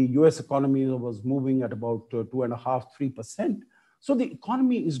 the US economy was moving at about 2.5%, 3%. So the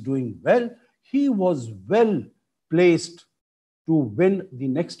economy is doing well. He was well placed to win the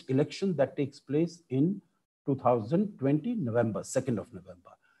next election that takes place in 2020, November, 2nd of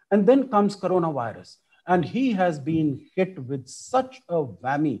November. And then comes coronavirus. And he has been hit with such a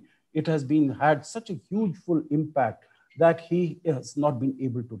whammy. It has had such a huge full impact that he has not been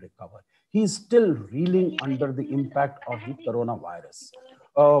able to recover. He's still reeling under the impact of the coronavirus.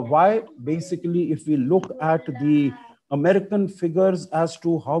 Why? Basically, if we look at the American figures as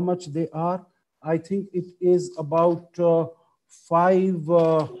to how much they are, I think it is about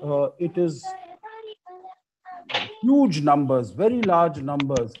it is huge numbers, very large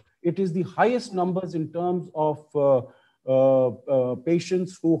numbers. It is the highest numbers in terms of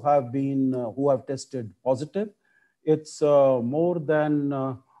patients who have tested positive. It's more than,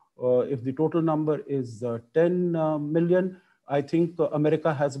 if the total number is 10 million, I think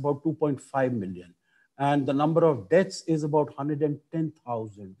America has about 2.5 million. And the number of deaths is about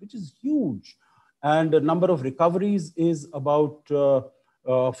 110,000, which is huge. And the number of recoveries is about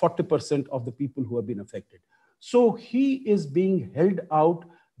 40% of the people who have been affected. So he is being held out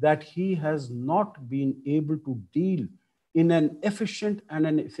that he has not been able to deal in an efficient and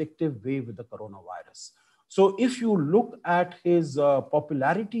an effective way with the coronavirus. So if you look at his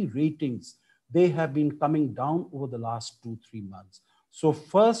popularity ratings, they have been coming down over the last 2-3 months. So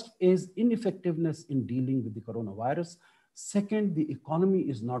first is ineffectiveness in dealing with the coronavirus. Second, the economy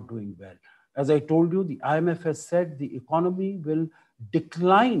is not doing well. As I told you, the IMF has said the economy will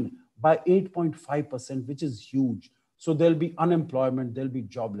decline by 8.5%, which is huge. So there'll be unemployment, there'll be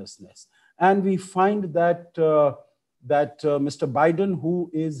joblessness. And we find that, Mr. Biden, who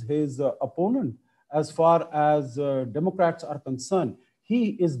is his opponent, as far as Democrats are concerned, he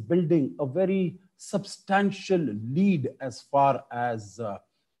is building a very substantial lead as far as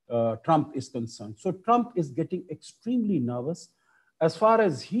Trump is concerned. So Trump is getting extremely nervous. As far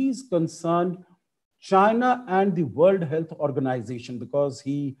as he's concerned, China and the World Health Organization, because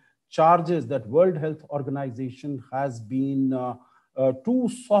he charges that World Health Organization has been too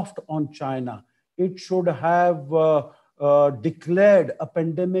soft on China. It should have declared a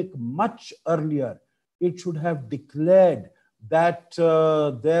pandemic much earlier. It should have declared that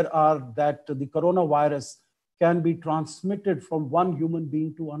that the coronavirus can be transmitted from one human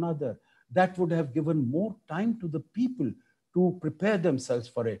being to another. That would have given more time to the people to prepare themselves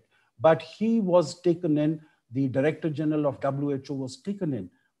for it. But he was taken in the Director General of WHO was taken in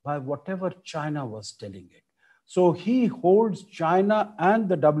by whatever China was telling it. So he holds China and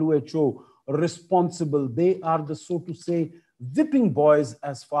the WHO responsible. They are the, so to say, whipping boys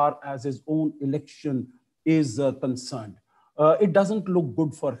as far as his own election is concerned. It doesn't look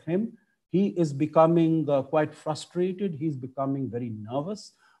good for him. He is becoming quite frustrated. He's becoming very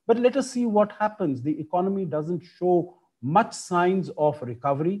nervous. But let us see what happens. The economy doesn't show much signs of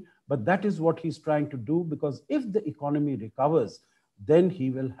recovery, but that is what he's trying to do, because if the economy recovers, then he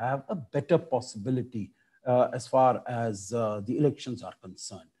will have a better possibility as far as the elections are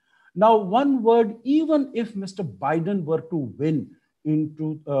concerned. Now, one word, even if Mr. Biden were to win in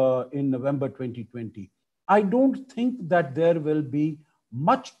November 2020, I don't think that there will be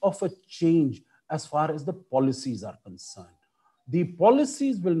much of a change as far as the policies are concerned. The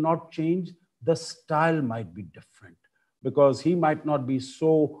policies will not change, the style might be different, because he might not be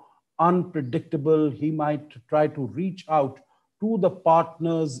so unpredictable. He might try to reach out to the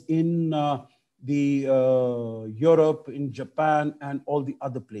partners in Europe, in Japan, and all the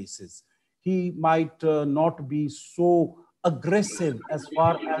other places. He might not be so aggressive as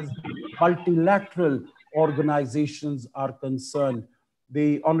far as multilateral organizations are concerned.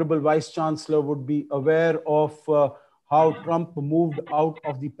 The Honorable Vice Chancellor would be aware of how Trump moved out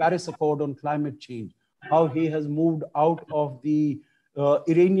of the Paris Accord on climate change, how he has moved out of the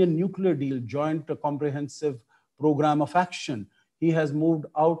Iranian nuclear deal, Joint Comprehensive Program of Action. He has moved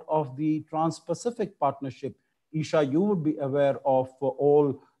out of the Trans-Pacific Partnership. Isha, you would be aware of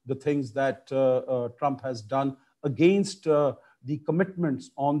all the things that Trump has done against the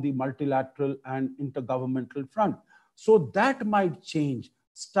commitments on the multilateral and intergovernmental front. So that might change,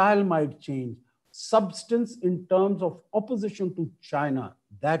 style might change. Substance in terms of opposition to China,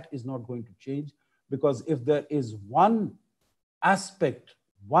 that is not going to change, because if there is one aspect,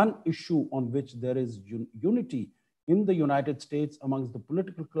 one issue on which there is unity in the United States amongst the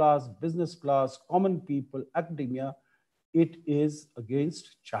political class, business class, common people, academia, it is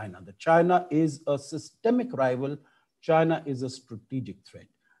against China. The China is a systemic rival. China is a strategic threat.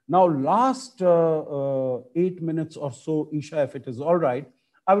 Now, last 8 minutes or so, Isha, if it is all right,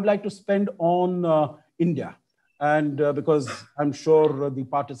 I would like to spend on India. And because I'm sure the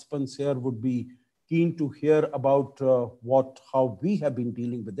participants here would be keen to hear about how we have been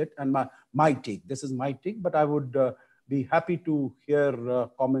dealing with it, and my take. This is my take, but I would be happy to hear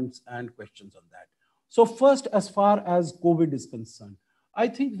comments and questions on that. So first, as far as COVID is concerned, I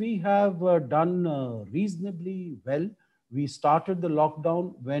think we have done reasonably well. We started the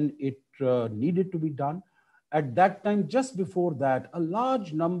lockdown when it needed to be done. At that time, just before that, a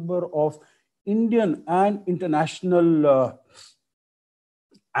large number of Indian and international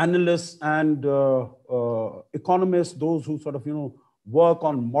analysts and economists, those who sort of, work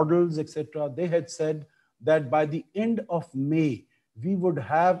on models, etc., they had said that by the end of May, we would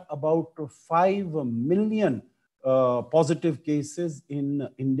have about 5 million positive cases in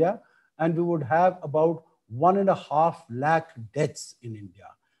India, and we would have about 1.5 lakh deaths in India.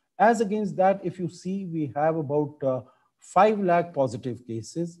 As against that, if you see, we have about 5 lakh positive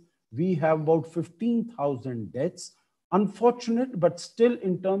cases. We have about 15,000 deaths. Unfortunate, but still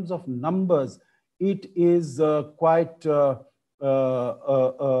in terms of numbers, it is quite not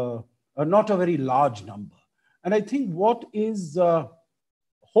a very large number. And I think what is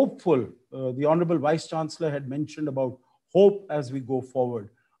hopeful, the Honorable Vice Chancellor had mentioned about hope as we go forward.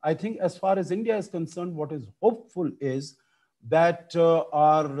 I think as far as India is concerned, what is hopeful is that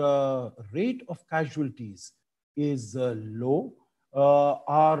our rate of casualties is low.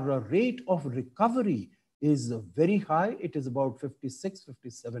 Our rate of recovery is very high. It is about 56,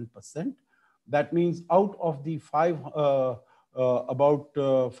 57%. That means out of the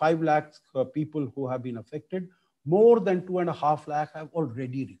about 5 lakh people who have been affected, more than 2.5 lakh have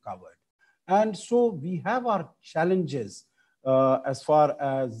already recovered. And so we have our challenges as far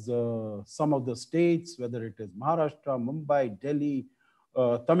as some of the states, whether it is Maharashtra, Mumbai, Delhi,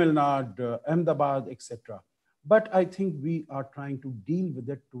 Tamil Nadu, Ahmedabad, etc. But I think we are trying to deal with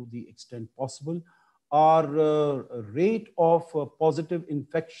it to the extent possible. Our rate of positive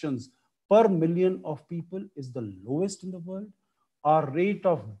infections per million of people is the lowest in the world. Our rate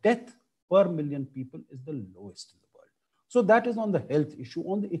of death per million people is the lowest in the world. So that is on the health issue.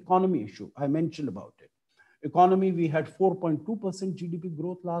 On the economy issue, I mentioned about it. Economy, we had 4.2% GDP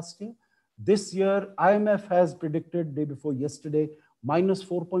growth last year. This year, IMF has predicted day before yesterday, minus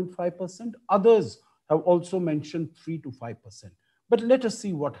 4.5%. Others have also mentioned 3 to 5%. But let us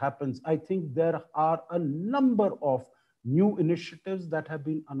see what happens. I think there are a number of new initiatives that have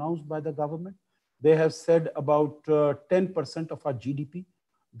been announced by the government. They have said about 10% of our GDP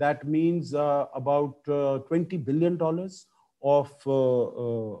That means about $20 billion of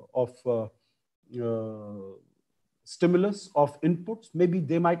stimulus of inputs. Maybe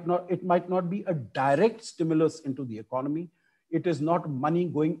it might not be a direct stimulus into the economy. It is not money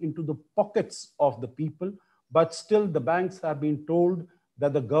going into the pockets of the people, but still the banks have been told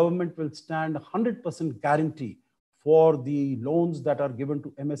that the government will stand 100% guarantee for the loans that are given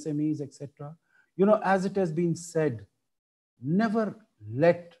to MSMEs, etc. As it has been said, never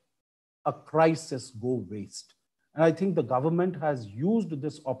let a crisis go waste. And I think the government has used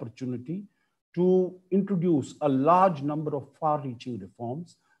this opportunity to introduce a large number of far-reaching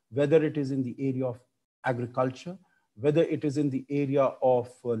reforms, whether it is in the area of agriculture, whether it is in the area of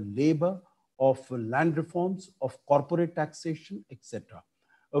labor, of land reforms, of corporate taxation, etc.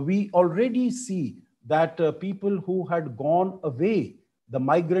 We already see that people who had gone away, the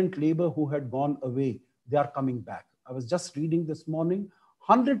migrant labor who had gone away, they are coming back. I was just reading this morning,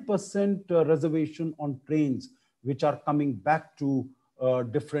 100% reservation on trains which are coming back to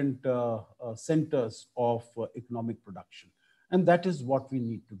different centers of economic production. And that is what we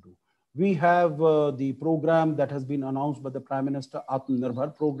need to do. We have the program that has been announced by the Prime Minister,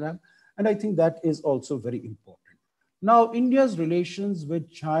 Atmanirbhar program, and I think that is also very important. Now, India's relations with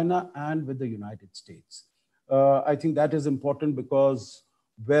China and with the United States. I think that is important because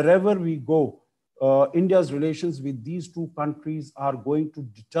wherever we go, India's relations with these two countries are going to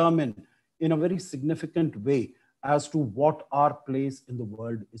determine in a very significant way as to what our place in the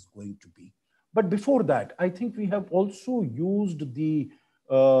world is going to be. But before that, I think we have also used the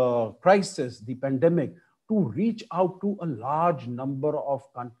crisis, the pandemic, to reach out to a large number of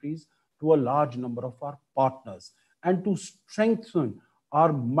countries, to a large number of our partners, and to strengthen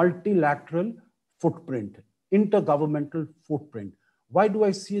our multilateral footprint, intergovernmental footprint. Why do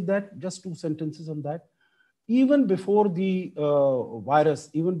I say that? Just two sentences on that. Even before the virus,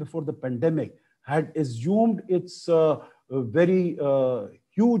 even before the pandemic had assumed its very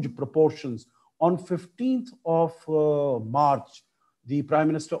huge proportions, on 15th of March, the Prime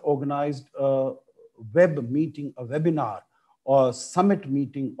Minister organized a webinar or summit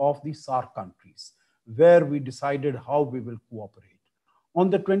meeting of the SAARC countries, where we decided how we will cooperate. On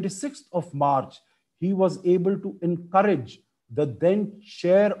the 26th of March, he was able to encourage the then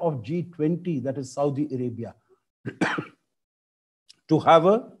chair of G20, that is Saudi Arabia, to have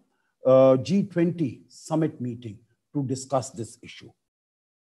a G20 summit meeting to discuss this issue.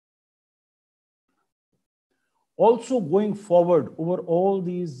 Also, going forward over all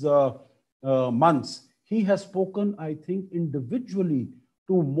these months, he has spoken, I think, individually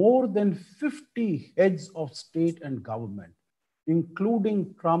to more than 50 heads of state and government,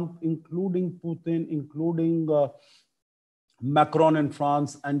 including Trump, including Putin, including Macron in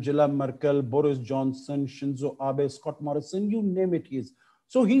France, Angela Merkel, Boris Johnson, Shinzo Abe, Scott Morrison, you name it, he is.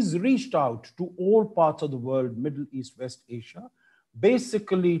 So he's reached out to all parts of the world, Middle East, West Asia,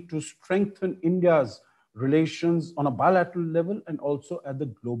 basically to strengthen India's relations on a bilateral level and also at the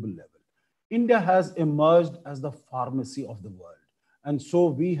global level. India has emerged as the pharmacy of the world. And so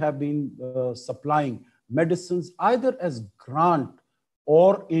we have been supplying medicines either as grant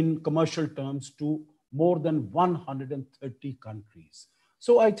or in commercial terms to more than 130 countries.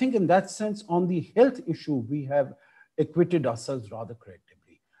 So I think in that sense, on the health issue, we have acquitted ourselves rather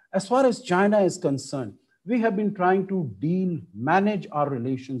creditably. As far as China is concerned, we have been trying to manage our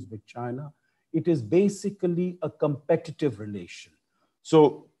relations with China. It is basically a competitive relation.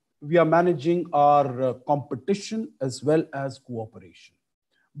 So we are managing our competition as well as cooperation.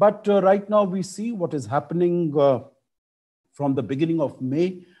 But right now we see what is happening from the beginning of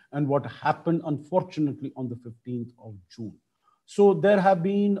May and what happened, unfortunately, on the 15th of June. So there have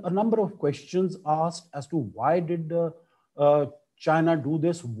been a number of questions asked as to why did China do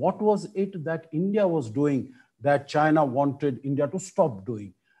this? What was it that India was doing that China wanted India to stop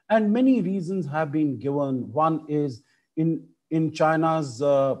doing? And many reasons have been given. One is in China's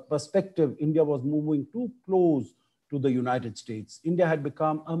perspective, India was moving too close to the United States. India had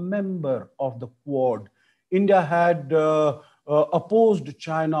become a member of the Quad. India had opposed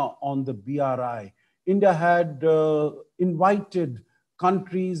China on the BRI. India had invited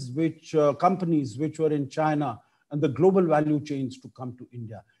companies which were in China and the global value chains to come to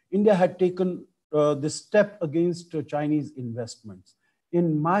India. India had taken this step against Chinese investments.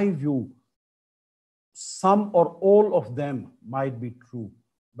 In my view, some or all of them might be true,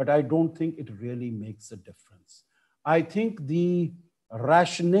 but I don't think it really makes a difference. I think the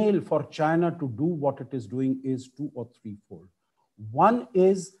rationale for China to do what it is doing is two or threefold. One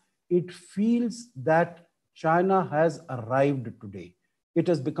is it feels that China has arrived today. It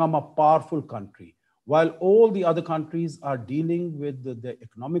has become a powerful country. While all the other countries are dealing with the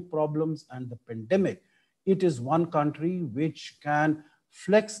economic problems and the pandemic, it is one country which can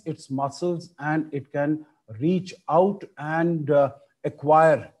flex its muscles and it can reach out and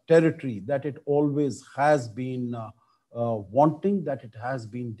acquire territory that it always has been wanting, that it has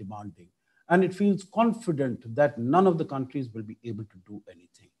been demanding. And it feels confident that none of the countries will be able to do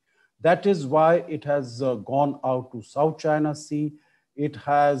anything. That is why it has gone out to South China Sea. It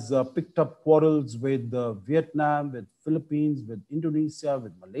has picked up quarrels with Vietnam, with Philippines, with Indonesia,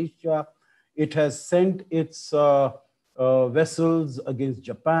 with Malaysia. It has sent its vessels against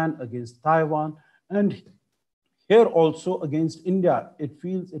Japan, against Taiwan, and here also against India. It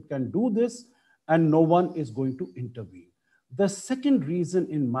feels it can do this and no one is going to intervene. The second reason,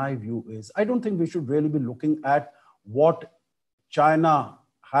 in my view, is I don't think we should really be looking at what China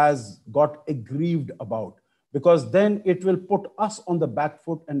has got aggrieved about, because then it will put us on the back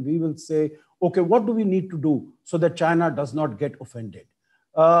foot and we will say, okay, what do we need to do so that China does not get offended?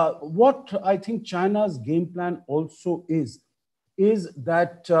 What I think China's game plan also is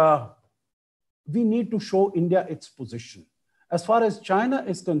that we need to show India its position. As far as China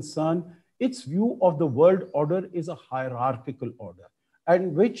is concerned, its view of the world order is a hierarchical order,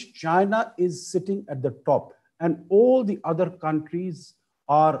 in which China is sitting at the top and all the other countries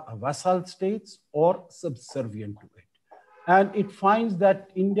are vassal states or subservient to it. And it finds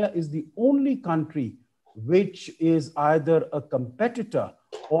that India is the only country which is either a competitor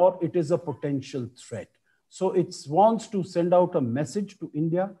or it is a potential threat. So it wants to send out a message to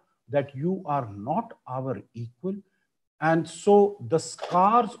India that you are not our equal. And so the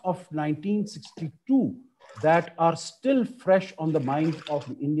scars of 1962 that are still fresh on the minds of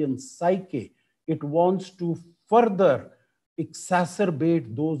the Indian psyche, it wants to further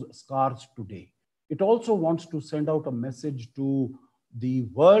exacerbate those scars today. It also wants to send out a message to the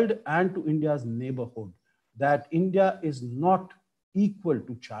world and to India's neighborhood that India is not equal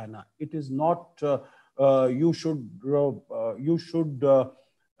to China. It is not, you should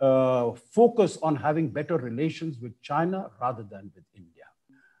focus on having better relations with China rather than with India.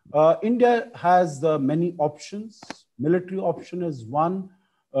 India has many options. Military option is one.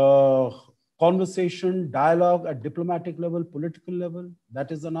 Conversation, dialogue at diplomatic level, political level,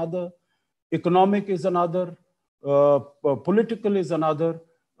 that is another. Economic is another. Political is another.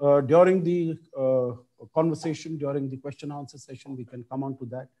 During the conversation, during the question answer session, we can come on to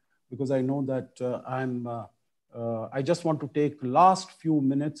that, because I know that I just want to take last few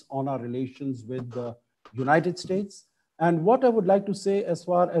minutes on our relations with the United States. And what I would like to say as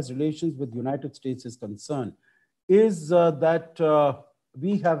far as relations with the United States is concerned is that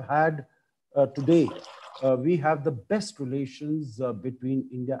we have had today, we have the best relations between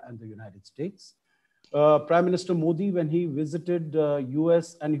India and the United States. Prime Minister Modi, when he visited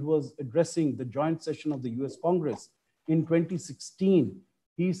US and he was addressing the joint session of the US Congress in 2016,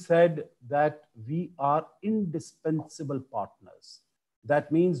 he said that we are indispensable partners.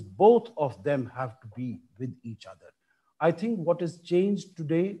 That means both of them have to be with each other. I think what has changed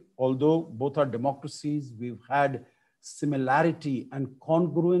today, although both are democracies, we've had similarity and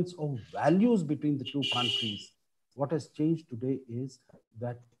congruence of values between the two countries. What has changed today is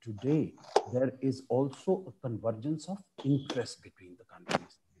that today there is also a convergence of interest between the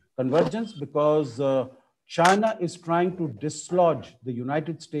countries. Convergence because China is trying to dislodge the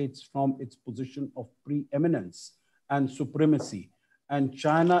United States from its position of preeminence and supremacy. And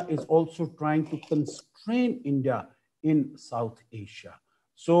China is also trying to constrain India in South Asia.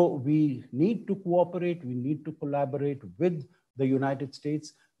 So we need to cooperate, we need to collaborate with the United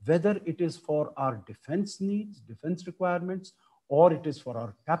States, whether it is for our defense needs, defense requirements, or it is for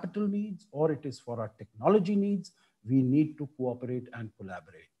our capital needs, or it is for our technology needs. We need to cooperate and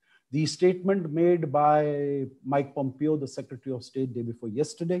collaborate. The statement made by Mike Pompeo, the Secretary of State, day before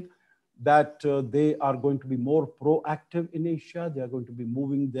yesterday, that they are going to be more proactive in Asia. They are going to be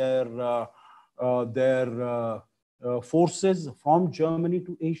moving their forces from Germany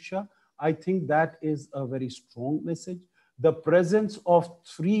to Asia. I think that is a very strong message. The presence of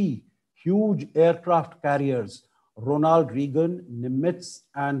 3 huge aircraft carriers, Ronald Reagan, Nimitz,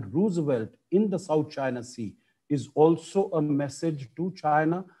 and Roosevelt in the South China Sea is also a message to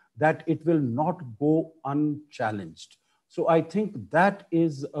China that it will not go unchallenged. So I think that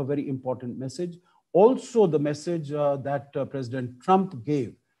is a very important message. Also the message that President Trump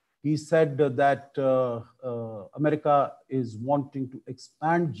gave. He said that America is wanting to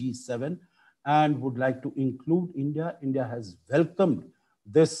expand G7 and would like to include India. India has welcomed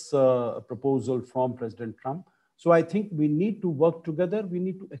this proposal from President Trump. So I think we need to work together. We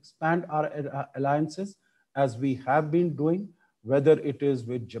need to expand our alliances as we have been doing. whether it is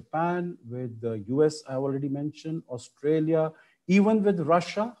with Japan, with the US, I already mentioned, Australia, even with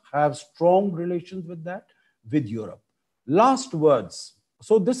Russia, have strong relations with that, with Europe. Last words.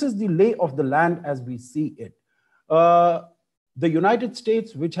 So this is the lay of the land as we see it. The United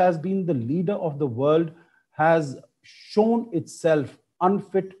States, which has been the leader of the world, has shown itself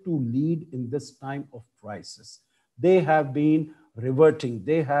unfit to lead in this time of crisis. They have been reverting.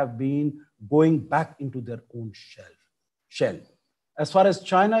 They have been going back into their own shell. As far as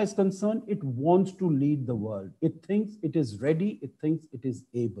China is concerned, it wants to lead the world. It thinks it is ready. It thinks it is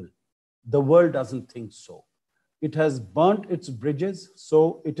able. The world doesn't think so. It has burnt its bridges.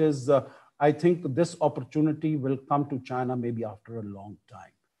 So it is, I think this opportunity will come to China maybe after a long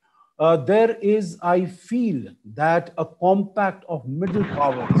time. There is, I feel, that a compact of middle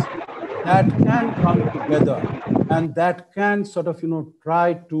powers that can come together and that can sort of,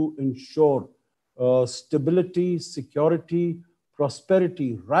 try to ensure stability, security,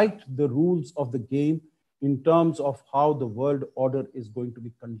 prosperity, write the rules of the game in terms of how the world order is going to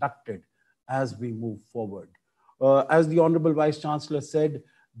be conducted as we move forward. As the Honorable Vice Chancellor said,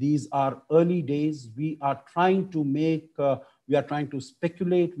 these are early days. We are trying to make, we are trying to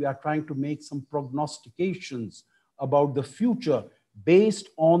speculate, we are trying to make some prognostications about the future based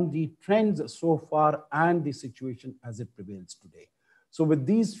on the trends so far and the situation as it prevails today. So with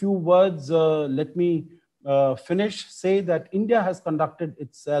these few words, let me finish, say that India has conducted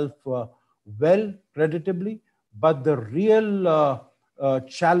itself well, creditably, but the real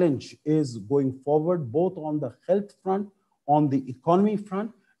challenge is going forward, both on the health front, on the economy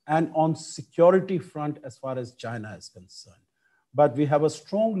front, and on security front as far as China is concerned. But we have a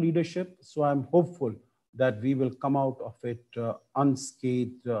strong leadership, so I'm hopeful that we will come out of it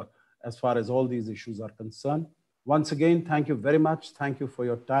unscathed as far as all these issues are concerned. Once again, thank you very much. Thank you for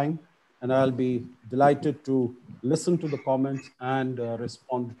your time. And I'll be delighted to listen to the comments and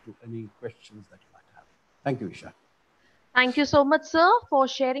respond to any questions that you might have. Thank you, Isha. Thank you so much, sir, for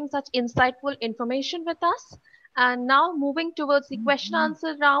sharing such insightful information with us. And now moving towards the question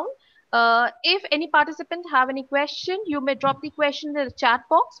answer round. If any participant have any question, you may drop the question in the chat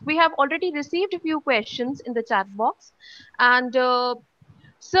box. We have already received a few questions in the chat box. And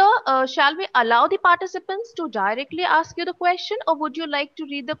sir, shall we allow the participants to directly ask you the question, or would you like to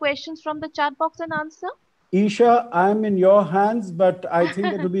read the questions from the chat box and answer? Isha, I'm in your hands, but I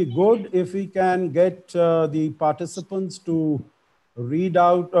think it will be good if we can get the participants to read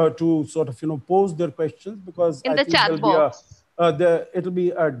out, to sort of, pose their questions, because in I the think chat box. it'll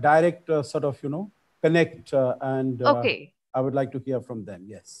be a direct sort of, connect, and okay. I would like to hear from them.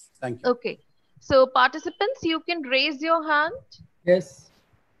 Yes, thank you. Okay. So participants, you can raise your hand. Yes.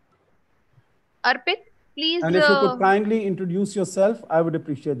 Arpit, please. And if you could kindly introduce yourself, I would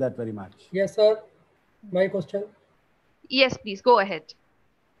appreciate that very much. Yes, sir. My question. Yes, please go ahead.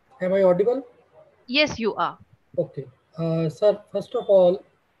 Am I audible? Yes, you are. Okay. Sir, first of all,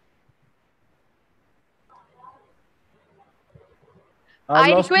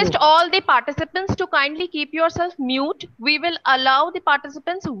 I request all the participants to kindly keep yourself mute. We will allow the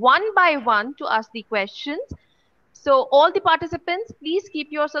participants one by one to ask the questions. So all the participants, please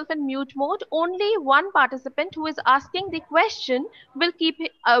keep yourself in mute mode. Only one participant who is asking the question will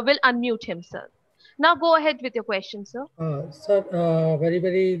unmute himself. Now go ahead with your question, sir. Sir, very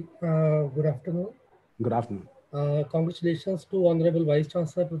good afternoon. Good afternoon. Congratulations to Honorable Vice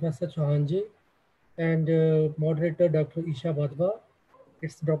Chancellor Professor Chauhanji and moderator Dr. Isha Badwa.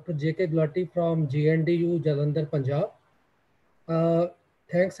 It's Dr. J.K. Gulati from DNLU, Jalandhar, Punjab.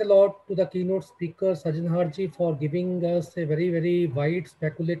 Thanks a lot to the keynote speaker Sajjanhar ji for giving us a very wide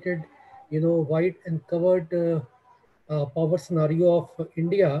speculated, wide and covered power scenario of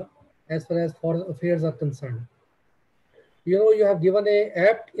India as far as foreign affairs are concerned. You have given a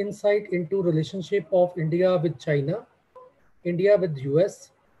apt insight into relationship of India with China, India with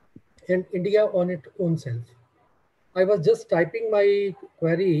US, and India on its own self. I was just typing my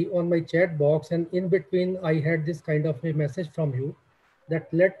query on my chat box, and in between I had this kind of a message from you that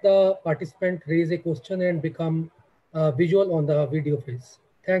let the participant raise a question and become visual on the video face.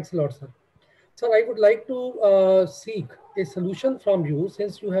 Thanks a lot, sir. Sir, I would like to seek a solution from you,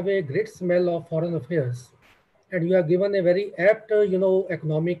 since you have a great smell of foreign affairs and you have given a very apt,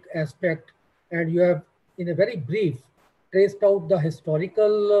 economic aspect, and you have in a very brief traced out the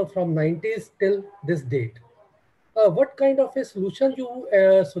historical from 90s till this date. What kind of a solution you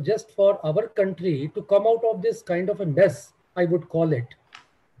suggest for our country to come out of this kind of a mess, I would call it?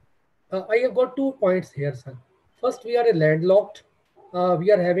 I have got 2 points here, sir. First, we are a landlocked.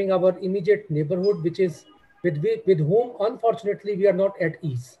 We are having our immediate neighborhood, which is with whom, unfortunately, we are not at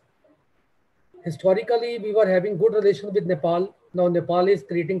ease. Historically, we were having good relations with Nepal. Now Nepal is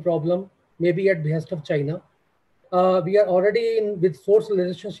creating problem, maybe at behest of China. We are already in with forced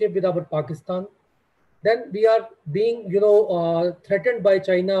relationship with our Pakistan. Then we are being, threatened by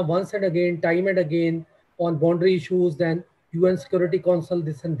China once and again, time and again on boundary issues, then UN Security Council,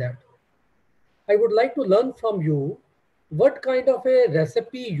 this and that. I would like to learn from you what kind of a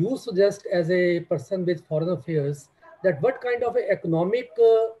recipe you suggest as a person with foreign affairs, that what kind of a economic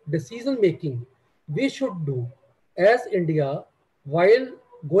decision making we should do as India while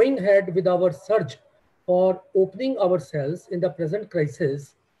going ahead with our search for opening ourselves in the present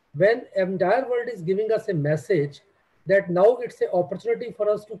crisis, when entire world is giving us a message that now it's an opportunity for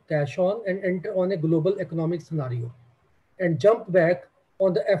us to cash on and enter on a global economic scenario and jump back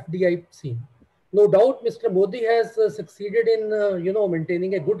on the FDI scene. No doubt, Mr. Modi has succeeded in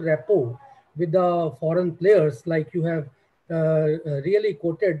maintaining a good rapport with the foreign players, like you have really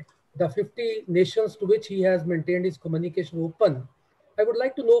quoted the 50 nations to which he has maintained his communication open. I would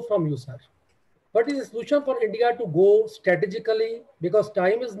like to know from you, sir, what is the solution for India to go strategically? Because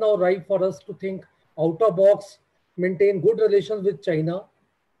time is now ripe for us to think out of box, maintain good relations with China,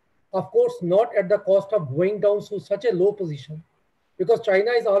 of course, not at the cost of going down to such a low position, because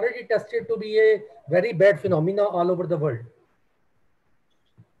China is already tested to be a very bad phenomena all over the world.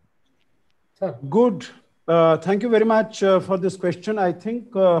 Sir. Good. Thank you very much for this question. I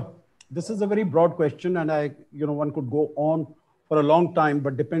think this is a very broad question, and one could go on for a long time,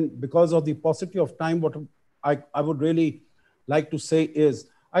 but because of the paucity of time, what I would really like to say is,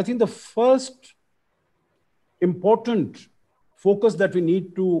 I think the first important focus that we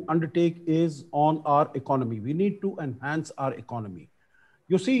need to undertake is on our economy. We need to enhance our economy.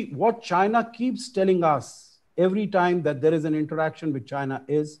 You see, what China keeps telling us every time that there is an interaction with China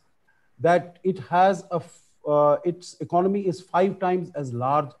is that it has its economy is 5 times as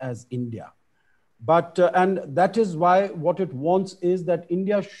large as India. But and that is why what it wants is that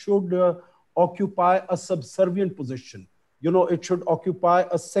India should occupy a subservient position. It should occupy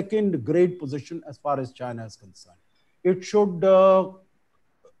a second grade position as far as China is concerned. It should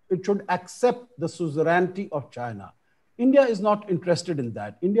accept the suzerainty of China. India is not interested in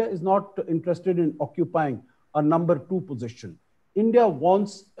that. India is not interested in occupying a number 2 position. India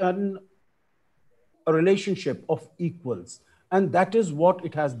wants a relationship of equals. And that is what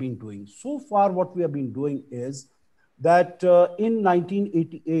it has been doing. So far, what we have been doing is that in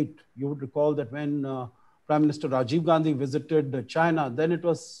 1988, you would recall that when Prime Minister Rajiv Gandhi visited China, then it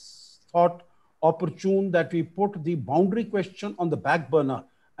was thought opportune that we put the boundary question on the back burner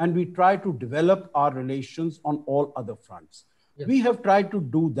and we try to develop our relations on all other fronts. Yes. We have tried to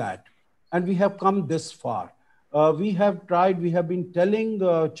do that and we have come this far. We have been telling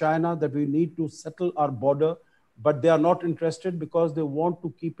China that we need to settle our border, but they are not interested because they want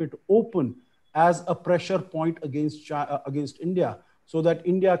to keep it open as a pressure point against India, so that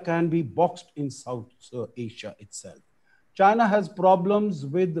India can be boxed in South Asia itself. China has problems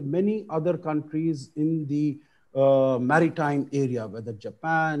with many other countries in the maritime area, whether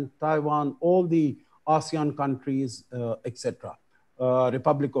Japan, Taiwan, all the ASEAN countries, etc.,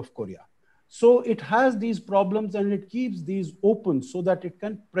 Republic of Korea. So it has these problems and it keeps these open so that it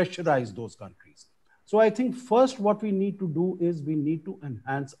can pressurize those countries. So I think first what we need to do is we need to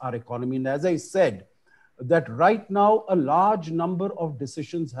enhance our economy. And as I said, that right now a large number of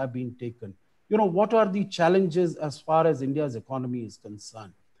decisions have been taken. What are the challenges as far as India's economy is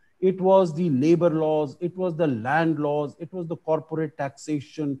concerned? It was the labor laws, it was the land laws, it was the corporate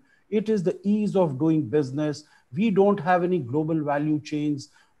taxation, it is the ease of doing business. We don't have any global value chains.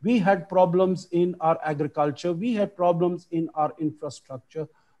 We had problems in our agriculture. We had problems in our infrastructure.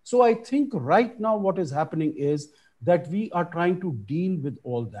 So I think right now what is happening is that we are trying to deal with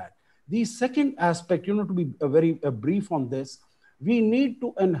all that. The second aspect, to be very brief on this, we need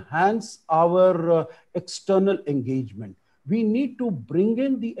to enhance our external engagement. We need to bring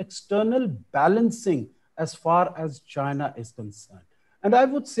in the external balancing as far as China is concerned. And I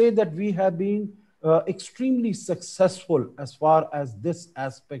would say that we have been extremely successful as far as this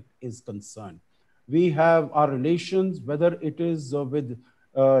aspect is concerned. We have our relations, whether it is with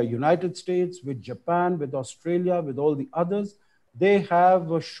United States, with Japan, with Australia, with all the others, they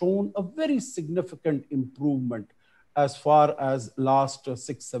have shown a very significant improvement as far as last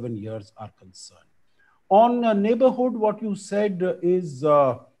 6-7 years are concerned. On neighborhood, what you said is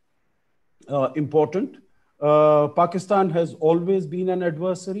important. Pakistan has always been an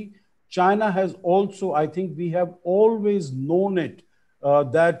adversary. China has also, I think we have always known it,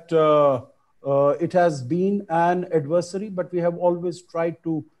 that it has been an adversary, but we have always tried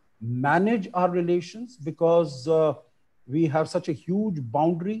to manage our relations because we have such a huge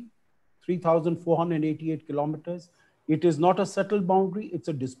boundary. 3,488 kilometers. It is not a settled boundary, it's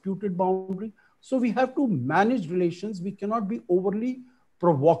a disputed boundary. So we have to manage relations. We cannot be overly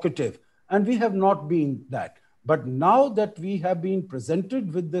provocative, and we have not been that. But now that we have been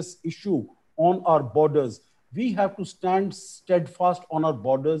presented with this issue on our borders, we have to stand steadfast on our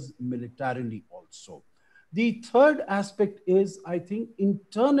borders militarily also. The third aspect is, I think,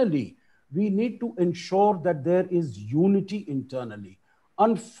 internally, we need to ensure that there is unity internally.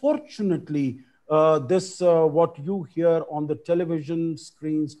 Unfortunately, what you hear on the television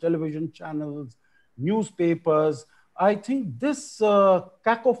screens, television channels, newspapers, I think this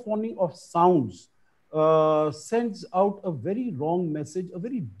cacophony of sounds sends out a very wrong message, a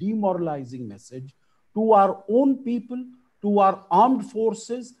very demoralizing message to our own people, to our armed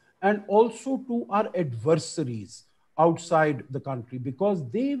forces, and also to our adversaries outside the country, because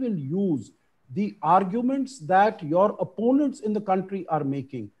they will use the arguments that your opponents in the country are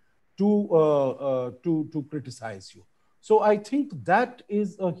making to criticize you. So I think that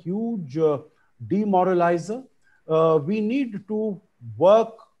is a huge demoralizer. We need to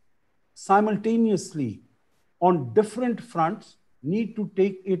work simultaneously on different fronts, need to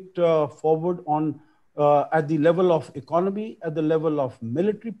take it forward on at the level of economy, at the level of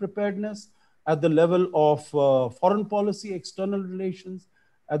military preparedness, at the level of foreign policy, external relations,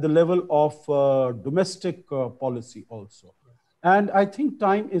 at the level of domestic policy also. And I think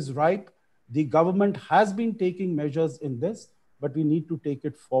time is ripe. The government has been taking measures in this, but we need to take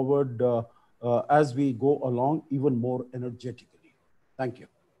it forward as we go along even more energetically. Thank you.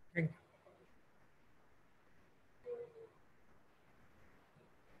 Thank you.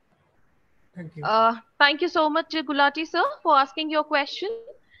 Thank you. Thank you so much, Gulati sir, for asking your question.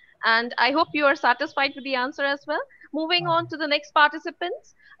 And I hope you are satisfied with the answer as well. Moving on to the next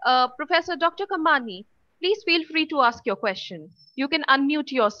participants, Professor Dr. Kamani, please feel free to ask your question. You can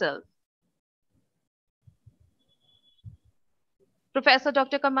unmute yourself. Professor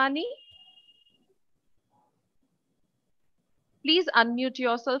Dr. Kamani, please unmute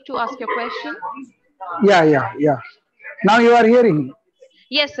yourself to ask your question. Yeah. Now you are hearing.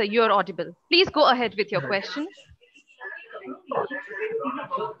 Yes, sir, you are audible. Please go ahead with your question.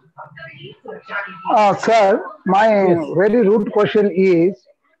 Sir, my very root question is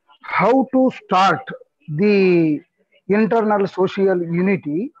how to start the internal social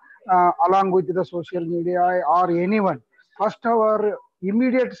unity along with the social media or anyone. First, our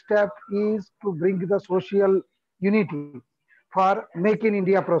immediate step is to bring the social unity for Make in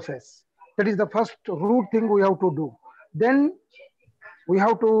India process. That is the first root thing we have to do. Then we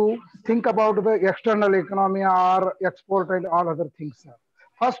have to think about the external economy or export and all other things, sir.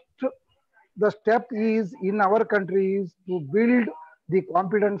 First, the step is in our country is to build the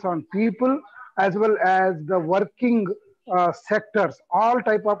confidence on people as well as the working sectors, all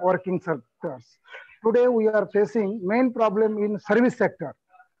type of working sectors. Today we are facing main problem in service sector,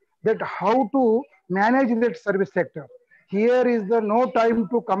 that how to manage that service sector. Here is the no time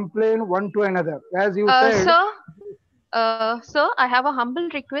to complain one to another. As you said. Sir, I have a humble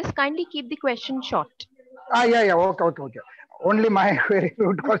request. Kindly keep the question short. Yeah. Okay. Only my very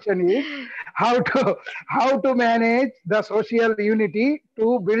root question is how to manage the social unity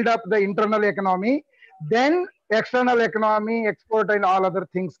to build up the internal economy. Then external economy, export and all other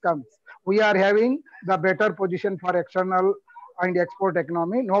things comes. We are having the better position for external and export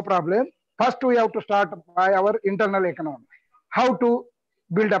economy, no problem. First, we have to start by our internal economy. How to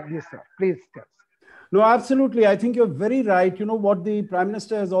build up this, sir? Please tell us. No, absolutely. I think you're very right. You know what the Prime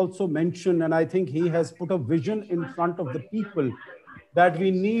Minister has also mentioned, and I think he has put a vision in front of the people that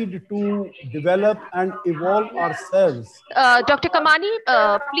we need to develop and evolve ourselves. Dr. Kamani,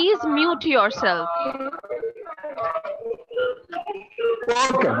 please mute yourself.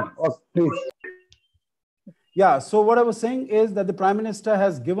 Okay, please. Yeah, so what I was saying is that the Prime Minister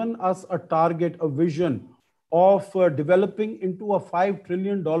has given us a target, a vision of developing into a $5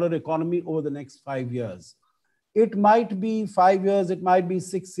 trillion economy over the next 5 years. It might be 5 years, it might be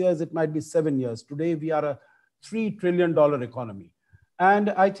 6 years, it might be 7 years. Today, we are a $3 trillion economy.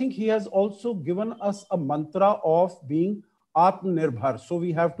 And I think he has also given us a mantra of being Atmanirbhar. So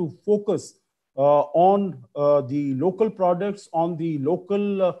we have to focus on the local products, on the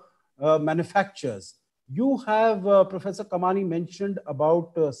local manufacturers. You have, Professor Kamani mentioned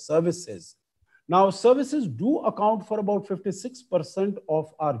about services. Now, services do account for about 56%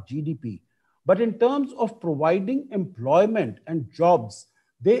 of our GDP. But in terms of providing employment and jobs,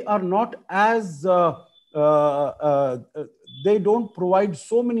 they are not as, they don't provide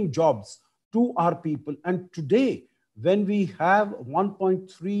so many jobs to our people. And today, when we have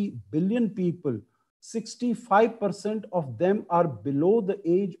 1.3 billion people 65% of them are below the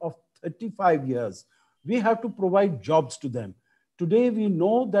age of 35 years. We have to provide jobs to them. Today, we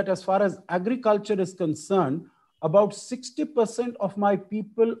know that as far as agriculture is concerned, about 60% of my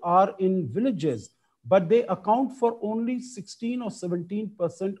people are in villages, but they account for only 16 or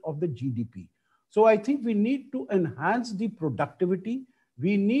 17% of the GDP. So I think we need to enhance the productivity.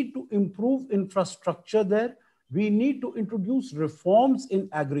 We need to improve infrastructure there. We need to introduce reforms in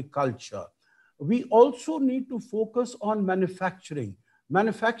agriculture. We also need to focus on manufacturing.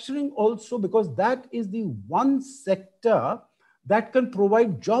 Manufacturing also, because that is the one sector that can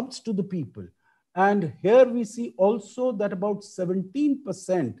provide jobs to the people. And here we see also that about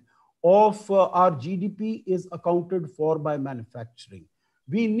 17% of our GDP is accounted for by manufacturing.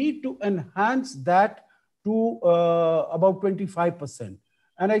 We need to enhance that to about 25%.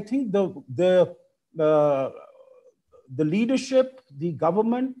 And I think the leadership, the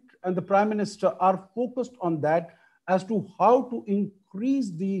government, and the Prime Minister are focused on that as to how to increase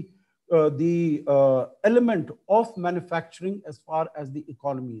the element of manufacturing as far as the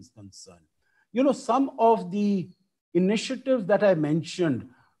economy is concerned. You know, some of the initiatives that I mentioned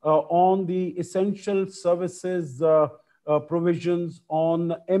on the essential services provisions,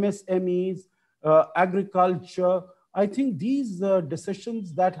 on MSMEs, agriculture, I think these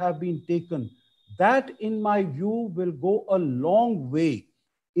decisions that have been taken, that in my view will go a long way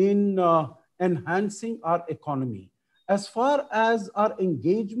in enhancing our economy. As far as our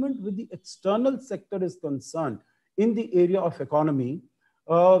engagement with the external sector is concerned in the area of economy,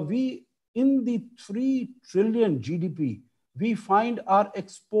 we in the 3 trillion GDP, we find our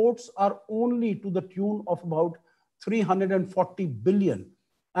exports are only to the tune of about 340 billion.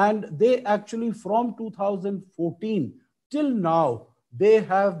 And they actually from 2014 till now, they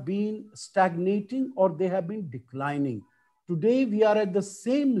have been stagnating or they have been declining. Today, we are at the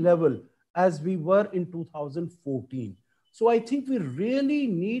same level as we were in 2014. So I think we really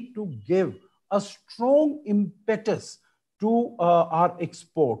need to give a strong impetus to our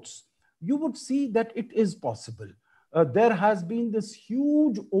exports. You would see that it is possible. There has been this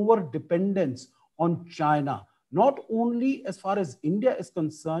huge over-dependence on China, not only as far as India is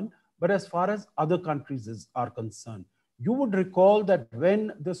concerned, but as far as other countries are concerned. You would recall that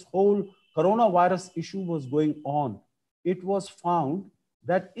when this whole coronavirus issue was going on, it was found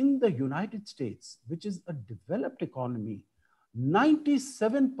that in the United States, which is a developed economy,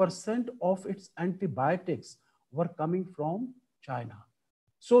 97% of its antibiotics were coming from China.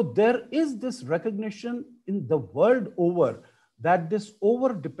 So there is this recognition in the world over that this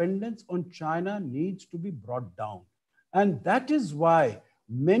over dependence on China needs to be brought down. And that is why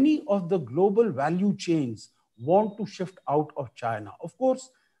many of the global value chains want to shift out of China. Of course,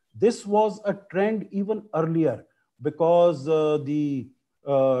 this was a trend even earlier because the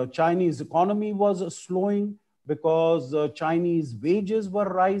Chinese economy was slowing, because Chinese wages were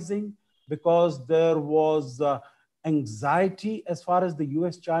rising, because there was anxiety as far as the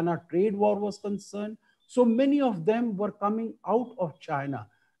US-China trade war was concerned. So many of them were coming out of China.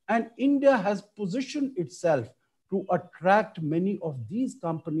 And India has positioned itself to attract many of these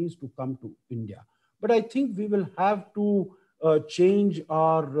companies to come to India. But I think we will have to change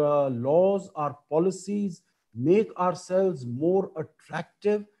our laws, our policies, make ourselves more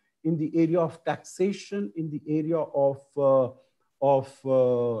attractive in the area of taxation, in the area of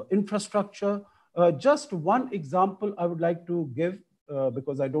infrastructure. Just one example I would like to give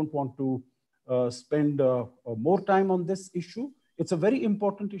because I don't want to spend more time on this issue. It's a very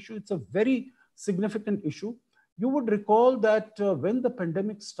important issue. It's a very significant issue. You would recall that when the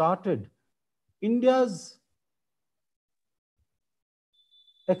pandemic started, India's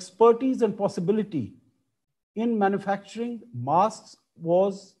expertise and possibility in manufacturing masks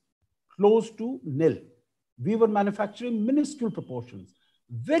was close to nil. We were manufacturing minuscule proportions.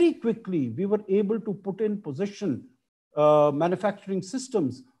 Very quickly, we were able to put in position manufacturing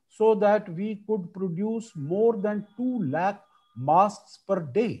systems so that we could produce more than 2 lakh masks per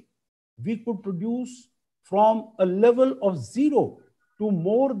day. We could produce from a level of 0 to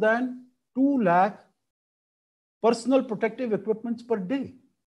more than 2 lakh personal protective equipments per day.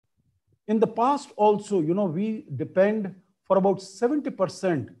 In the past also, we depend for about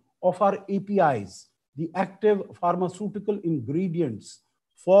 70% of our APIs, the active pharmaceutical ingredients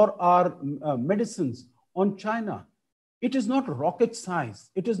for our medicines on China. It is not rocket science.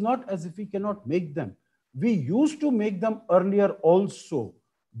 It is not as if we cannot make them. We used to make them earlier also,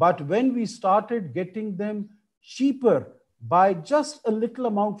 but when we started getting them cheaper by just a little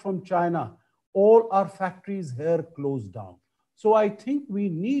amount from China, all our factories here closed down. So I think we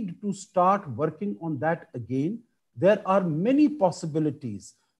need to start working on that again. There are many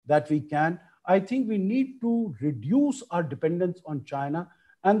possibilities that we can. I think we need to reduce our dependence on China.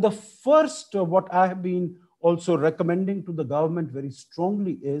 And the first, what I have been also recommending to the government very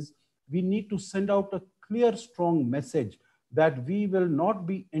strongly is we need to send out a clear, strong message that we will not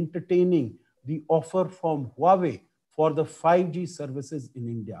be entertaining the offer from Huawei for the 5G services in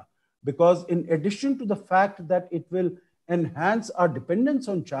India. Because in addition to the fact that it will enhance our dependence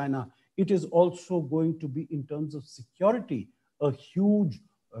on China, it is also going to be, in terms of security, a huge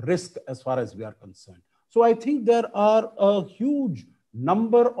risk as far as we are concerned. So I think there are a huge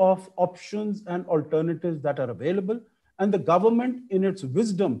number of options and alternatives that are available, and the government in its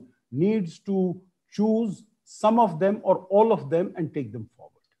wisdom needs to choose some of them or all of them and take them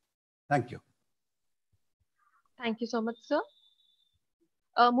forward. Thank you. Thank you so much, sir.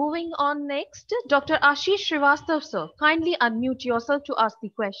 Moving on next, Dr. Ashish Srivastav, sir. Kindly unmute yourself to ask the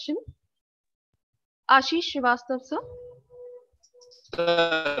question. Ashish Srivastav, sir.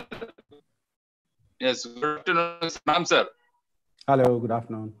 Yes, good afternoon, Pranam, sir. Hello, good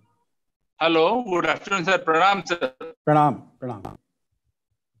afternoon. Hello, good afternoon, sir. Pranam, sir. Pranam, Pranam.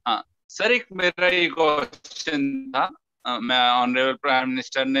 हाँ, sir एक मेरा एक question था. मैं honourable prime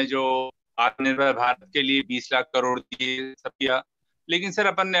minister ने जो आत्मनिर्भर भारत के लिए 20 लाख करोड़ दिए सब किया, लेकिन सर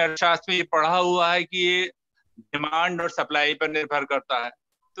अपन ने अर्थशास्त्र में ये पढ़ा हुआ है कि ये डिमांड और सप्लाई पर निर्भर करता है.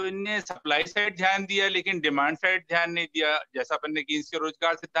 तो इनने सप्लाई साइड ध्यान दिया लेकिन डिमांड साइड ध्यान नहीं दिया. जैसा अपन ने कीन्स के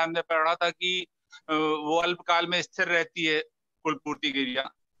रोजगार सिद्धांत में पढ़ा था कि वो अल्पकाल में स्थिर रहती है कुल पूर्ति क्रिया.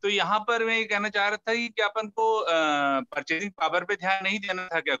 तो यहाँ पर मैं ये कहना चाह रहा था कि क्या अपन को परचेजिंग पावर पे ध्यान नहीं देना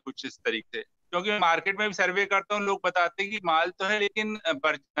था क्या कुछ इस तरीके से, क्योंकि मार्केट में भी सर्वे करता हूँ, लोग बताते हैं कि माल तो है लेकिन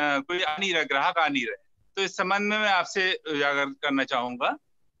कोई आ नहीं रहा, ग्राहक आ नहीं रहे. तो इस संबंध में मैं आपसे उजागर करना चाहूंगा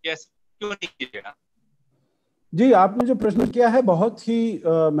कि ऐसा क्यों नहीं किया. जी, आपने जो प्रश्न किया है बहुत ही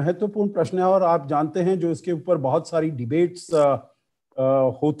महत्वपूर्ण प्रश्न है, और आप जानते हैं जो इसके ऊपर बहुत सारी डिबेट्स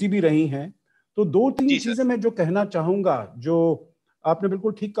होती भी रही हैं. तो दो तीन चीजें मैं जो कहना चाहूंगा, जो आपने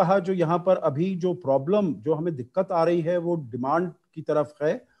बिल्कुल ठीक कहा, जो यहाँ पर अभी जो प्रॉब्लम, जो हमें दिक्कत आ रही है वो डिमांड की तरफ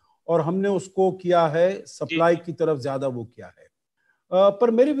है और हमने उसको किया है सप्लाई की तरफ ज्यादा वो किया है.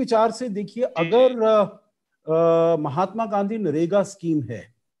 पर मेरे विचार से देखिए, अगर महात्मा गांधी नरेगा स्कीम है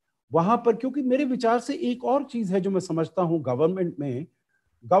वहां पर, क्योंकि मेरे विचार से एक और चीज है जो मैं समझता हूं गवर्नमेंट में,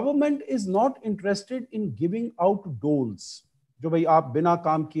 government is not interested in giving out doles. जो भाई आप बिना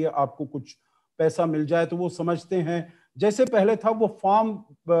काम किए आपको कुछ पैसा मिल जाए, तो वो समझते हैं जैसे पहले था वो फार्म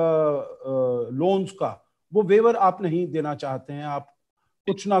लोन्स का वो वेवर आप नहीं देना चाहते हैं, आप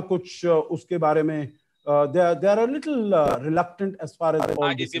कुछ ना कुछ उसके बारे में they are a little reluctant as far as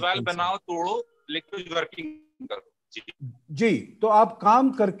all this दीवार बनाओ तोड़ो लेकिन वर्किंग करो. जी, तो आप काम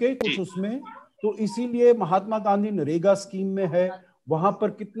करके कुछ उसमें, तो इसीलिए महात्मा गांधी नरेगा स्कीम में है, वहां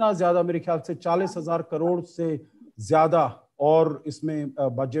पर कितना ज्यादा, मेरे ख्याल से 40,000 करोड़ से ज्यादा और इसमें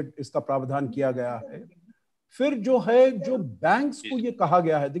बजट इसका प्रावधान किया गया है. फिर जो है, जो बैंक्स को ये कहा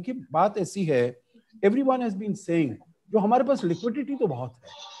गया है, देखिए बात ऐसी है, एवरीवन हैज बीन सेइंग, जो हमारे पास लिक्विडिटी तो बहुत है,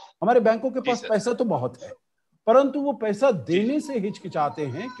 हमारे बैंकों के पास पैसा तो बहुत है, परंतु वो पैसा देने से हिचकिचाते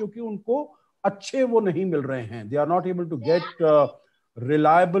हैं क्योंकि उनको अच्छे वो नहीं मिल रहे हैं. They are not able to get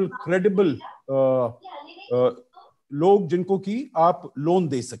reliable, credible लोग जिनको कि आप लोन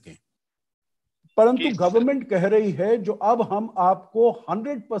दे सकें. परंतु गवर्नमेंट कह रही है जो अब हम आपको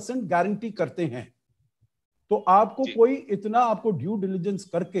 100% गारंटी करते हैं, तो आपको कोई इतना, आपको ड्यू डिलिजेंस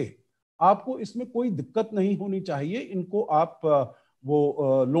करके आपको इसमें कोई दिक्कत नहीं होनी चाहिए इनको आप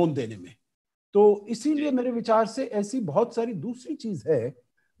वो लोन देने में. तो इसीलिए मेरे विचार से ऐसी बहुत सारी दूसरी चीज है.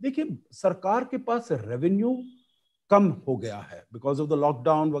 देखिए, सरकार के पास रेवेन्यू कम हो गया है बिकॉज ऑफ द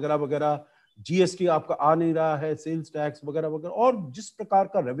लॉकडाउन वगैरह वगैरह, जीएसटी आपका आ नहीं रहा है, सेल्स टैक्स वगैरह वगैरह, और जिस प्रकार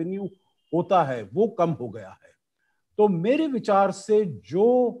का रेवेन्यू होता है वो कम हो गया है. तो मेरे विचार से जो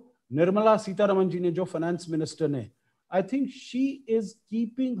निर्मला सीतारमण जी ने, जो फाइनेंस मिनिस्टर ने, I think she is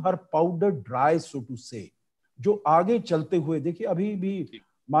keeping her powder dry so to से. जो आगे चलते हुए, देखिए अभी भी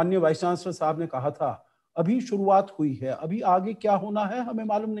माननीय वाइस चांसलर साहब ने कहा था अभी शुरुआत हुई है, अभी आगे क्या होना है हमें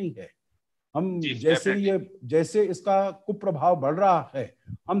मालूम नहीं है. हम जैसे इसका कुप्रभाव बढ़ रहा है,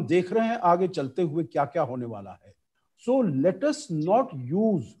 हम देख रहे हैं आगे चलते हुए क्या क्या होने वाला है. So let us not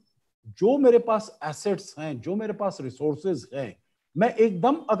use जो मेरे पास एसेट्स हैं, जो मेरे पास रिसोर्सेज हैं, मैं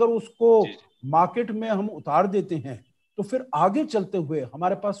एकदम अगर उसको मार्केट में हम उतार देते हैं तो फिर आगे चलते हुए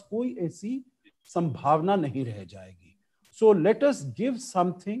हमारे पास कोई ऐसी संभावना नहीं रह जाएगी. So let us give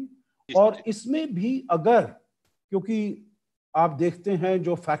something. और इसमें भी अगर, क्योंकि आप देखते हैं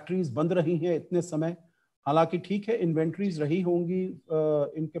जो फैक्ट्रीज बंद रही हैं इतने समय, हालांकि ठीक है इन्वेंट्रीज रही होंगी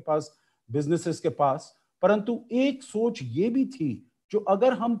इनके पास, बिजनेसेस के पास, परंतु एक सोच ये भी थी जो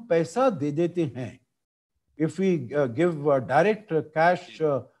अगर हम पैसा दे देते हैं, if we give direct cash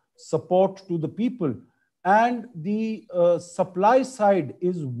support to the people, and the supply side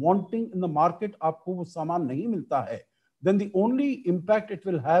is wanting in the market, आपको वो सामान नहीं मिलता है, then the only impact it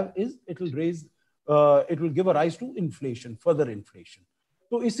will have is it will give a rise to inflation, further inflation.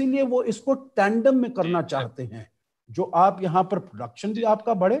 तो इसीलिए वो इसको टैंडम में करना चाहते हैं, जो आप यहाँ पर प्रोडक्शन भी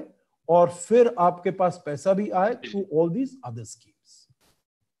आपका बढ़े और फिर आपके पास पैसा भी आए through all these other schemes.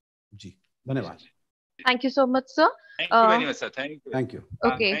 जी, धन्यवाद. Thank you so much, sir. Thank you very much, sir. Thank you. Thank you.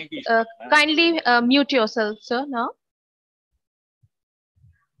 Okay. Thank you. Kindly mute yourself, sir, now.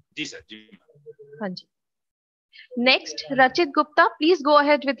 Ji sir. जी. हाँ जी. Next, Rachit Gupta, please go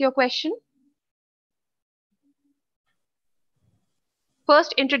ahead with your question.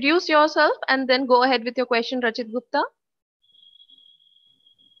 First, introduce yourself and then go ahead with your question, Rachit Gupta.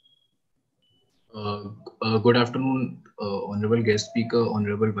 Good afternoon, honorable guest speaker,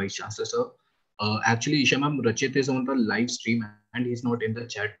 honorable vice chancellor, sir. Actually, Isha ma'am, Rachit is on the live stream and he's not in the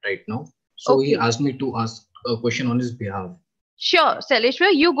chat right now. So Okay. he asked me to ask a question on his behalf. Sure,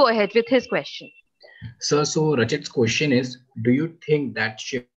 Salishwar, you go ahead with his question. Sir, so Rachit's question is, do you think that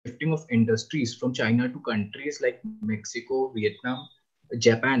shifting of industries from China to countries like Mexico, Vietnam,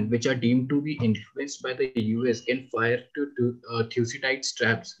 Japan, which are deemed to be influenced by the US, can fire to Thucydides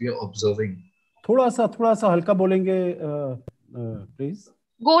traps we are observing? थोड़ा सा हल्का बोलेंगे, please.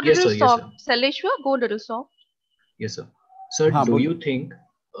 Go a Yes, little sir. Yes, soft, sir. Salishwar, go a little soft. Yes, sir. Sir, हाँ, do बोलिए. you think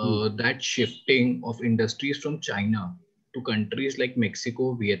that shifting of industries from China to countries like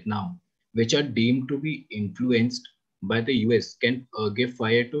Mexico, Vietnam, which are deemed to be influenced by the US, can give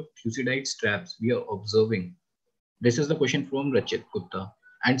fire to Thucydides traps we are observing? This is the question from Rachit Gupta.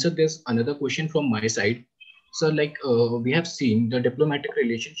 And so there's another question from my side. So like we have seen the diplomatic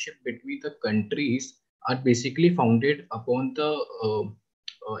relationship between the countries are basically founded upon the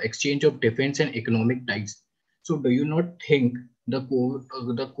exchange of defense and economic ties. So do you not think the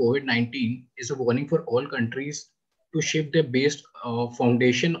COVID-19 is a warning for all countries to shift their based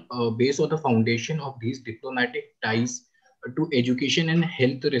foundation based on the foundation of these diplomatic ties to education and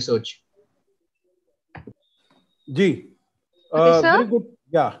health research? Ji, Okay, sir. very good.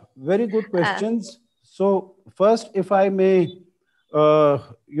 Yeah, very good questions. So first, if I may,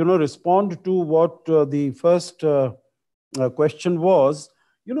 respond to what the first question was,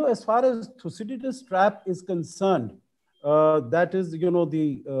 as far as Thucydides trap is concerned, that is,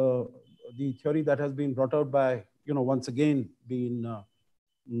 the theory that has been brought out by, once again been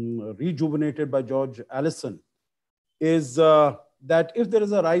rejuvenated by George Allison, is that if there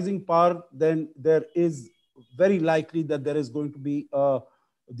is a rising power, then there is very likely that there is going to be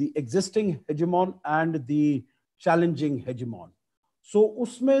the existing hegemon and the challenging hegemon. So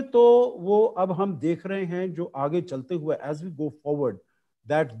उसमें तो वो अब हम देख रहे हैं जो आगे चलते हुए as we go forward,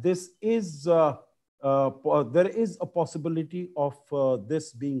 that this is there is a possibility of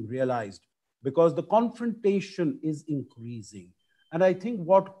this being realized because the confrontation is increasing. And I think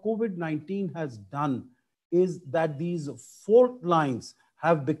what COVID-19 has done is that these fault lines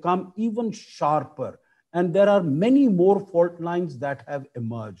have become even sharper. And there are many more fault lines that have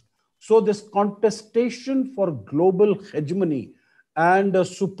emerged. So this contestation for global hegemony and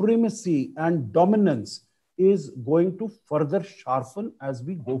supremacy and dominance is going to further sharpen as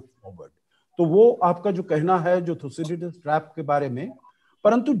we go forward. तो वो आपका जो कहना है जो Thucydides trap के बारे में,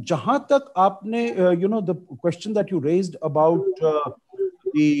 परंतु जहां तक आपने the question that you raised about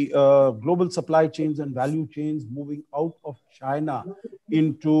the global supply chains and value chains moving out of China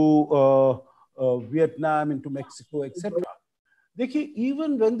into Vietnam, into Mexico, etc. देखिए,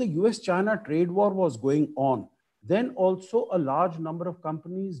 even when the US-China trade war was going on, then also a large number of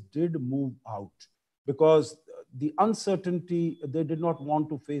companies did move out because the uncertainty, they did not want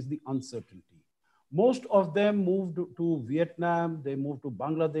to face the uncertainty. Most of them moved to Vietnam, they moved to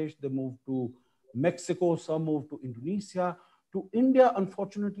Bangladesh, they moved to Mexico, some moved to Indonesia. To India,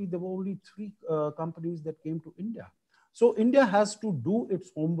 unfortunately, there were only 3 companies that came to India. So India has to do its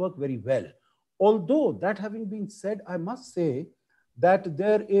homework very well. Although that having been said, I must say that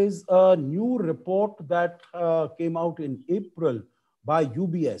there is a new report that came out in April by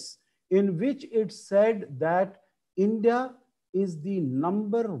UBS, in which it said that India is the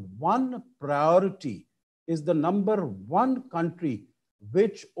 #1 priority, is the #1 country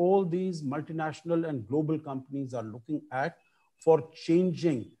which all these multinational and global companies are looking at for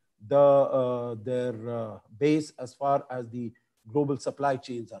changing their base as far as the global supply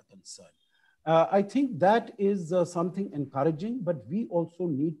chains are concerned. I think that is something encouraging, but we also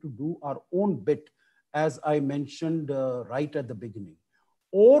need to do our own bit, as I mentioned right at the beginning.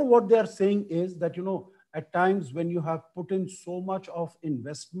 Or what they are saying is that, at times when you have put in so much of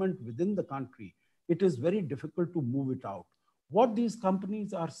investment within the country, it is very difficult to move it out. what these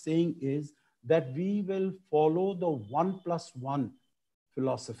companies are saying is that we will follow the 1+1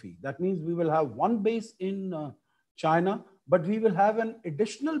 philosophy. That means we will have one base in China, but we will have an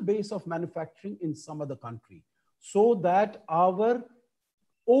additional base of manufacturing in some other country, so that our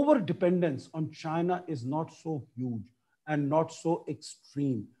over dependence on China is not so huge and not so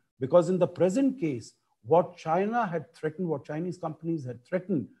extreme. Because in the present case, what China had threatened, what Chinese companies had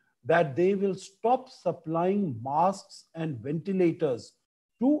threatened, that they will stop supplying masks and ventilators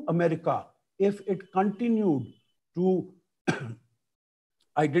to America if it continued to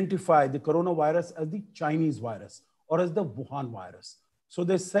identify the coronavirus as the Chinese virus or as the Wuhan virus. So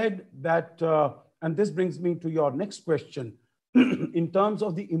they said that, and this brings me to your next question, in terms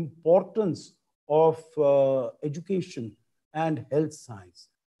of the importance of education and health science.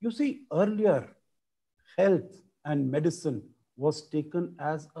 You see, earlier, health and medicine was taken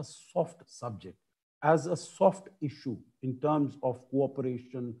as a soft subject, as a soft issue in terms of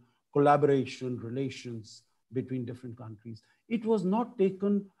cooperation, collaboration, relations between different countries. It was not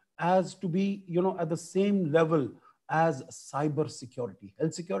taken as to be, at the same level as cyber security.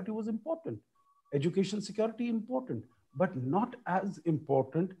 Health security was important, education security important, but not as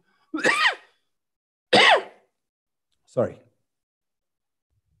important. Sorry.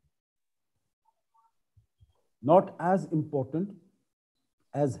 Not as important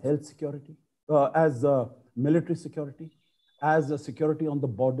as health security, as military security, as security on the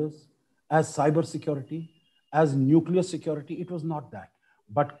borders, as cyber security, as nuclear security. It was not that.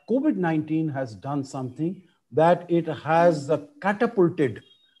 But COVID-19 has done something, that it has catapulted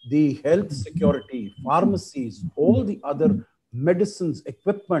the health security, pharmacies, all the other medicines,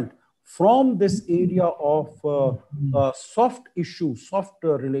 equipment from this area of soft issues, soft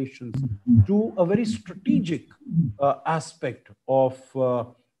relations, to a very strategic aspect of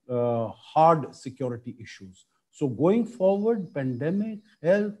hard security issues. So going forward, pandemic,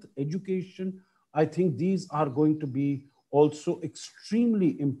 health, education, I think these are going to be also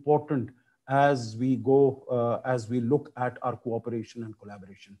extremely important as we go, as we look at our cooperation and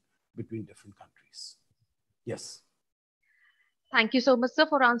collaboration between different countries. Yes. Thank you so much, sir,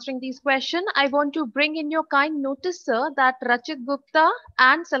 for answering these questions. I want to bring in your kind notice, sir, that Rachit Gupta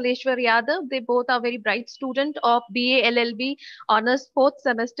and Saleshwar Yadav, they both are very bright student of BA LLB Honours 4th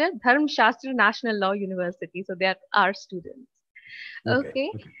semester, Dharm Shastra National Law University. So they are our students. Okay.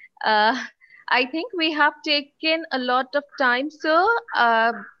 I think we have taken a lot of time, sir.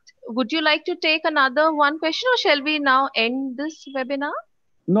 Would you like to take another one question, or shall we now end this webinar?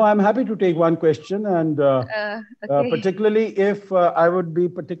 No, I'm happy to take one question, and particularly if I would be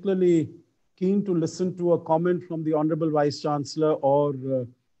particularly keen to listen to a comment from the Honorable Vice Chancellor or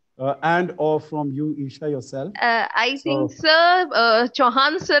from you, Isha, yourself. I think, sir,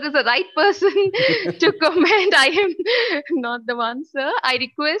 Chauhan sir is the right person to comment. I am not the one, sir. I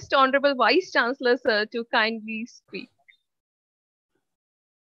request Honorable Vice Chancellor, sir, to kindly speak.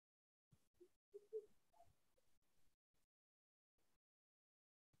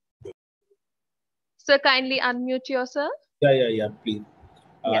 Sir, kindly unmute yourself. Yeah, please.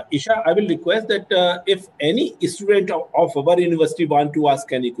 Isha, I will request that if any student of our university want to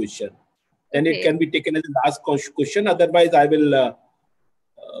ask any question, then it can be taken as the last question. Otherwise, I will,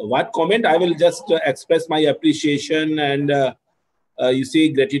 what comment, I will just express my appreciation and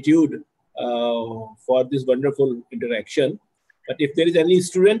gratitude for this wonderful interaction. But if there is any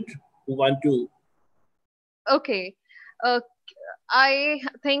student who want to. Okay. I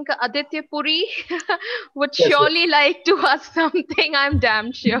think Aditya Puri would surely like to ask something. I'm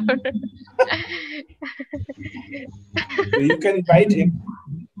damn sure. You can invite him.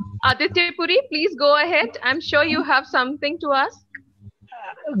 Aditya Puri, please go ahead. I'm sure you have something to ask.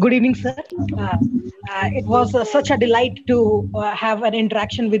 Good evening, sir. It was such a delight to have an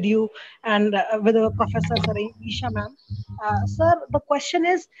interaction with you and with Professor Isha ma'am. Sir, the question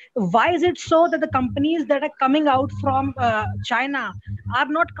is, why is it so that the companies that are coming out from China are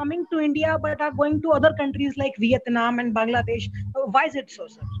not coming to India but are going to other countries like Vietnam and Bangladesh? Why is it so,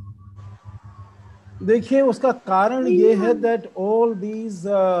 sir? देखिए उसका कारण ये है that all these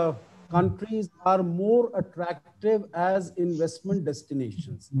countries are more attractive as investment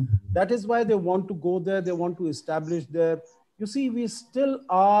destinations. That is why they want to go there. They want to establish there. You see, we still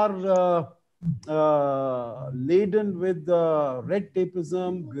are laden with red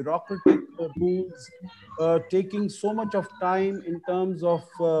tapeism, bureaucratic rules, taking so much of time in terms of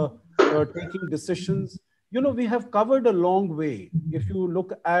taking decisions. We have covered a long way. If you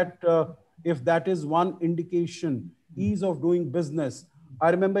look at, if that is one indication, ease of doing business. I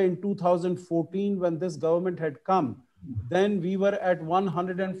remember in 2014, when this government had come, then we were at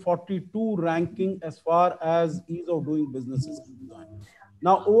 142 ranking as far as ease of doing business is concerned.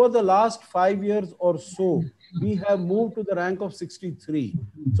 Now, over the last 5 years or so, we have moved to the rank of 63.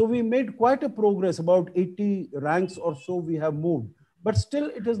 So we made quite a progress, about 80 ranks or so we have moved, but still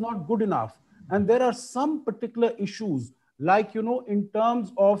it is not good enough. And there are some particular issues like, in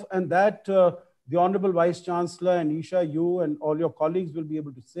terms of, and that the Honorable Vice Chancellor and Isha, you and all your colleagues will be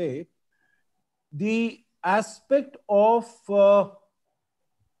able to say, the aspect of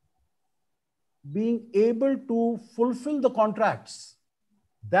being able to fulfill the contracts.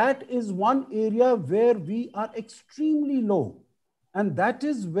 That is one area where we are extremely low. And that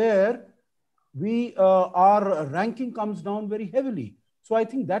is where our ranking comes down very heavily. So I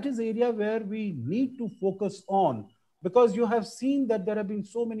think that is the area where we need to focus on, because you have seen that there have been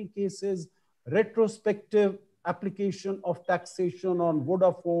so many cases, retrospective application of taxation on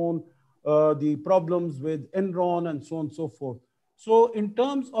Vodafone, the problems with Enron and so on and so forth. So in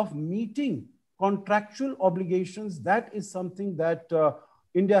terms of meeting contractual obligations, that is something that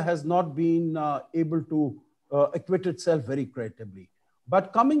India has not been able to acquit itself very creditably.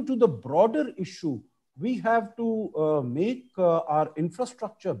 But coming to the broader issue, we have to make our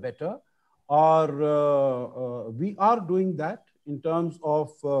infrastructure better. We are doing that in terms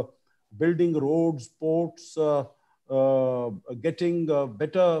of building roads, ports, getting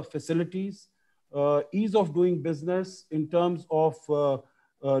better facilities, ease of doing business in terms of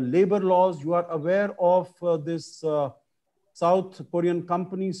labor laws. You are aware of this South Korean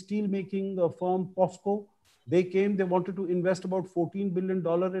company, steel making firm POSCO. They came, they wanted to invest about $14 billion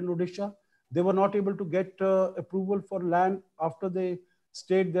in Odisha. They were not able to get approval for land after they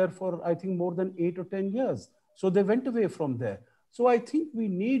stayed there for, I think, more than 8 or 10 years. So they went away from there. So I think we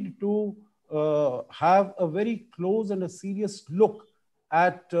need to have a very close and a serious look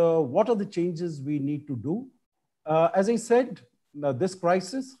at what are the changes we need to do. As I said, this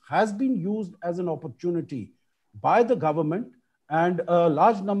crisis has been used as an opportunity by the government, and a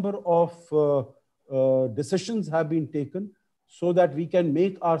large number of decisions have been taken so that we can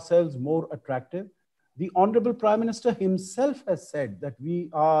make ourselves more attractive. The Honorable Prime Minister himself has said that we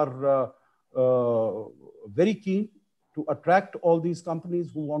are very keen to attract all these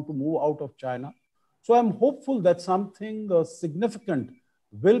companies who want to move out of China. So I'm hopeful that something significant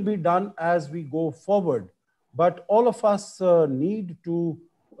will be done as we go forward. But all of us need to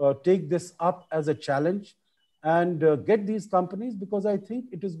take this up as a challenge and get these companies, because I think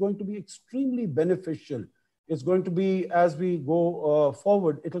it is going to be extremely beneficial. It's going to be, as we go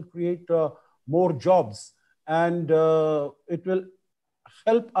forward, it will create more jobs, and it will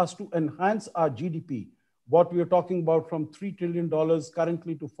help us to enhance our GDP. What we are talking about, from $3 trillion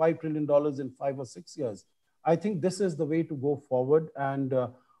currently to $5 trillion in 5 or 6 years. I think this is the way to go forward, and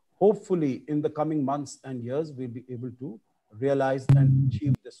hopefully in the coming months and years, we'll be able to realize and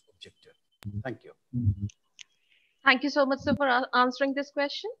achieve this objective. Thank you. Thank you so much, sir, for answering this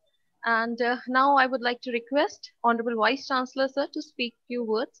question. And now I would like to request Honorable Vice Chancellor, sir, to speak a few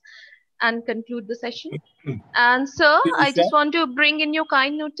words and conclude the session. And sir, I just want to bring in your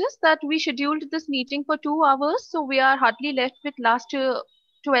kind notice that we scheduled this meeting for 2 hours. So we are hardly left with last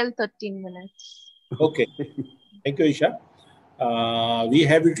 12, 13 minutes. Okay. Thank you, Isha. We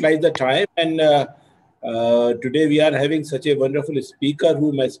have utilized the time, and today we are having such a wonderful speaker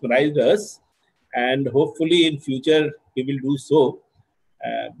who mesmerized us, and hopefully in future he will do so.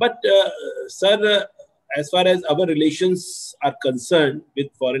 But sir, as far as our relations are concerned with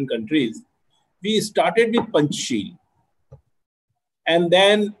foreign countries, we started with Panchsheel, and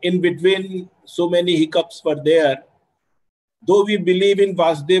then in between so many hiccups were there. Though we believe in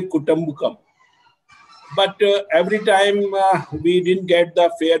Vasudev Kutumbakam, but every time we didn't get the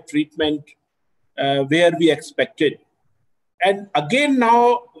fair treatment where we expected. And again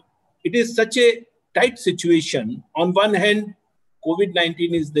now, it is such a tight situation. On one hand,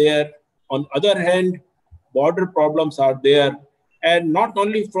 COVID-19 is there. On other hand, border problems are there. And not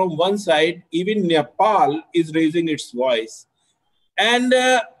only from one side, even Nepal is raising its voice. And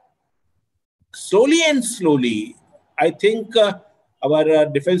slowly and slowly, I think our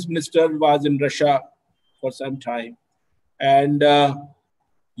defense minister was in Russia for some time. And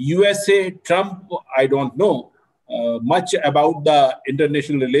USA, Trump, I don't know much about the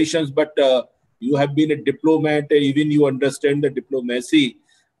international relations, but you have been a diplomat, and even you understand the diplomacy.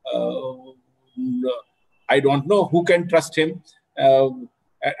 I don't know who can trust him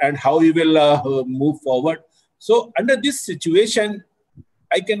and how he will move forward. So under this situation,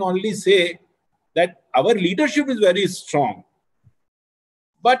 I can only say that our leadership is very strong.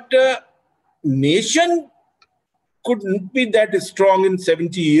 But nation couldn't be that strong in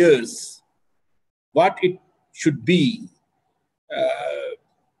 70 years. What it should be.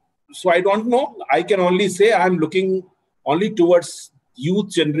 So I don't know. I can only say I'm looking only towards youth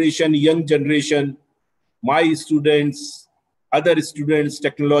generation, young generation, my students, other students,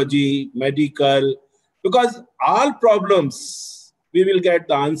 technology, medical, because all problems, we will get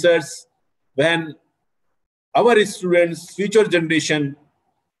the answers when our students, future generation,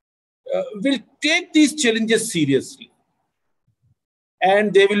 will take these challenges seriously.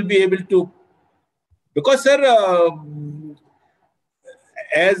 And they will be able to, because sir,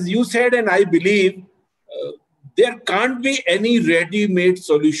 as you said, and I believe, there can't be any ready-made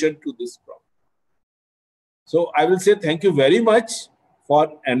solution to this problem. So I will say thank you very much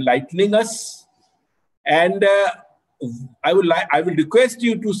for enlightening us. And I will request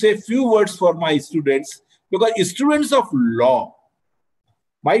you to say a few words for my students, because students of law,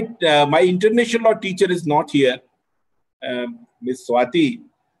 my international law teacher is not here, Ms. Swati,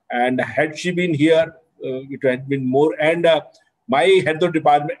 and had she been here, it had been more. And my head of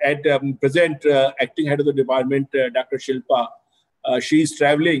department at present, acting head of the department, Dr. Shilpa, she is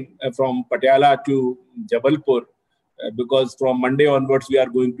traveling from Patiala to Jabalpur because from Monday onwards we are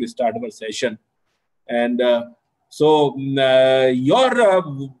going to start our session. And so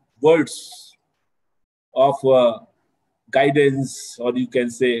your words of guidance, or you can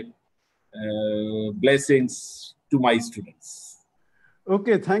say blessings to my students.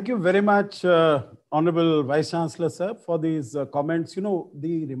 Okay, thank you very much, Honorable Vice Chancellor, sir, for these comments. You know,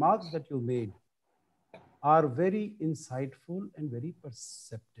 the remarks that you made are very insightful and very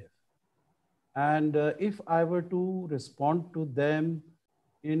perceptive. And if I were to respond to them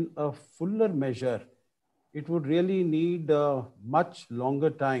in a fuller measure, it would really need a much longer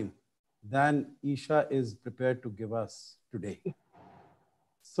time than Isha is prepared to give us today.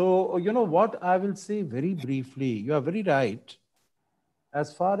 So, you know what I will say very briefly, you are very right.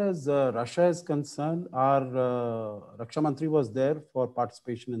 As far as Russia is concerned, our Raksha Mantri was there for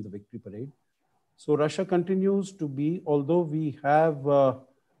participation in the victory parade. So Russia continues to be, although we have, well,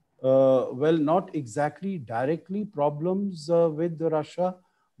 not exactly directly problems with Russia,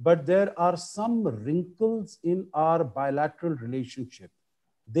 but there are some wrinkles in our bilateral relationship.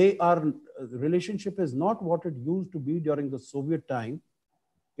 Relationship is not what it used to be during the Soviet time.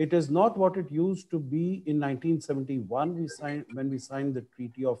 It is not what it used to be in 1971 when we signed the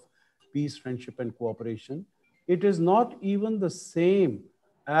Treaty of Peace, Friendship and Cooperation. It is not even the same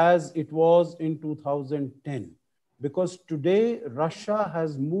as it was in 2010, because today Russia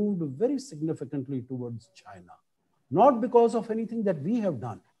has moved very significantly towards China, not because of anything that we have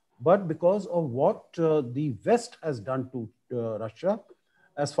done, but because of what the West has done to Russia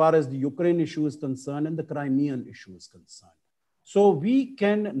as far as the Ukraine issue is concerned and the Crimean issue is concerned. So we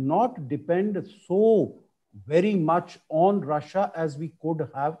can not depend so very much on Russia as we could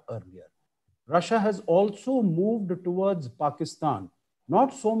have earlier. Russia has also moved towards Pakistan,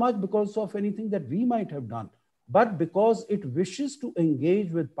 not so much because of anything that we might have done, but because it wishes to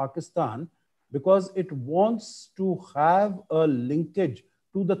engage with Pakistan, because it wants to have a linkage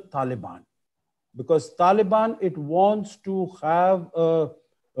to the Taliban. Because Taliban, it wants to have a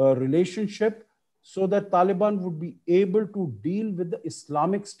relationship so that Taliban would be able to deal with the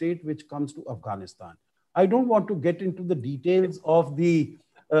Islamic State which comes to Afghanistan. I don't want to get into the details of the,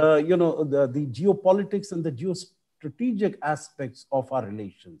 the geopolitics and the geostrategic aspects of our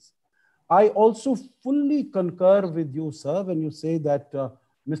relations. I also fully concur with you, sir, when you say that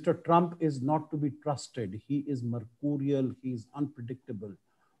Mr. Trump is not to be trusted. He is mercurial, he is unpredictable.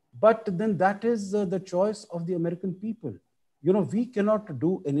 But then that is the choice of the American people. You know, we cannot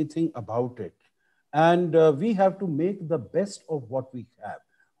do anything about it. And we have to make the best of what we have.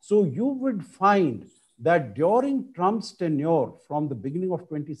 So you would find that during Trump's tenure, from the beginning of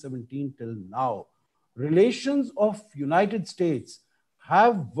 2017 till now, relations of United States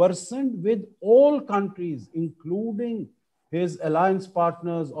have worsened with all countries, including his alliance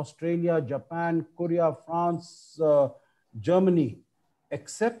partners, Australia, Japan, Korea, France, Germany,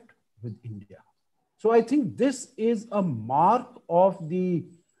 except with India. So I think this is a mark of the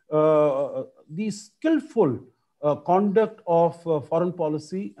skillful conduct of foreign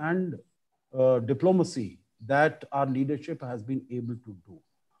policy and diplomacy that our leadership has been able to do.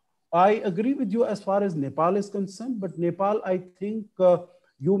 I agree with you as far as Nepal is concerned, but Nepal, I think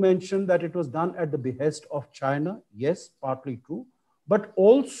you mentioned that it was done at the behest of China. Yes, partly true, but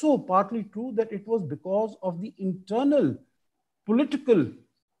also partly true that it was because of the internal political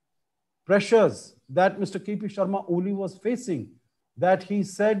pressures that Mr. KP Sharma Oli was facing, that he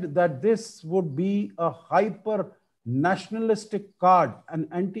said that this would be a hyper nationalistic card, an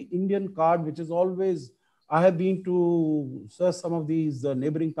anti-Indian card, which is always, I have been to some of these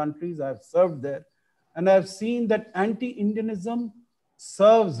neighboring countries, I have served there. And I've seen that anti-Indianism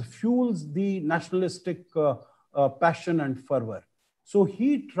fuels the nationalistic passion and fervor. So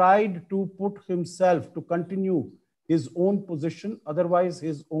he tried to put himself to continue his own position. Otherwise,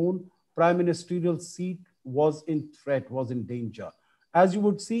 his own prime ministerial seat was in threat, was in danger. As you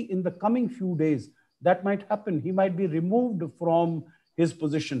would see in the coming few days, that might happen. He might be removed from his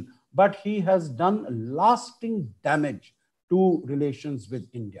position, but he has done lasting damage to relations with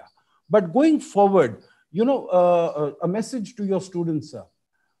India. But going forward, a message to your students, sir.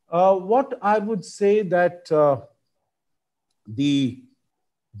 What I would say that the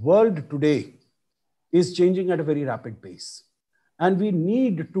world today is changing at a very rapid pace. And we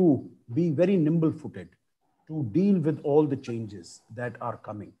need to be very nimble-footed to deal with all the changes that are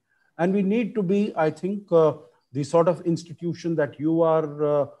coming. And we need to be, I think, the sort of institution that you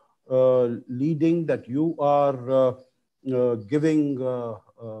are leading, that you are giving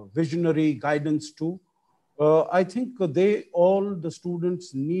visionary guidance to. I think the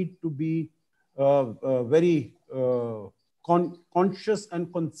students need to be very conscious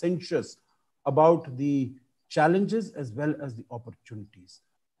and conscientious about the challenges as well as the opportunities.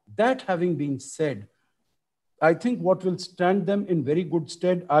 That having been said, I think what will stand them in very good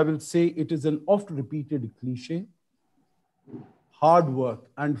stead, I will say it is an oft repeated cliche: hard work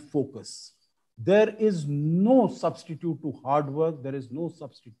and focus. There is no substitute to hard work. There is no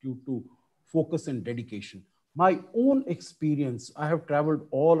substitute to focus and dedication. My own experience, I have traveled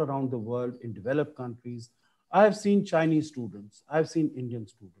all around the world in developed countries. I have seen Chinese students. I've seen Indian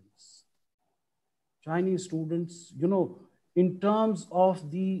students. Chinese students, in terms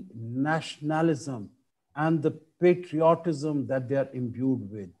of the nationalism and the patriotism that they are imbued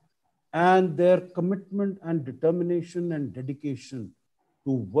with, and their commitment and determination and dedication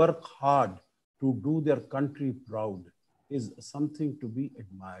to work hard to do their country proud is something to be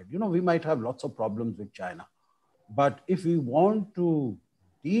admired. We might have lots of problems with China, but if we want to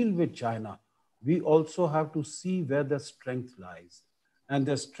deal with China, we also have to see where their strength lies. And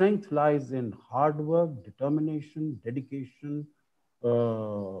their strength lies in hard work, determination, dedication,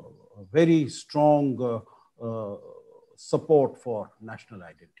 very strong support for national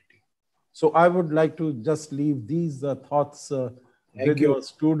identity. So I would like to just leave these thoughts with your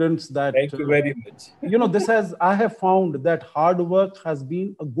students. That thank you very much. I have found that hard work has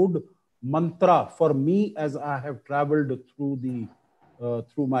been a good mantra for me as I have traveled through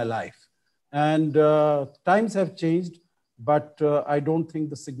my life. And times have changed, but I don't think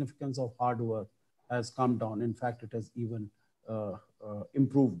the significance of hard work has come down. In fact, it has even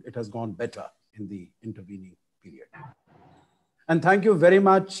improved. It has gone better in the intervening period. And thank you very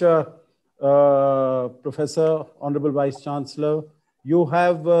much, Professor, Honorable Vice Chancellor. You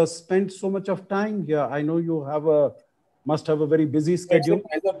have spent so much of time here. I know you must have a very busy schedule.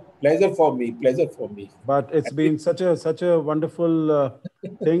 Pleasure for me. But it's been such a wonderful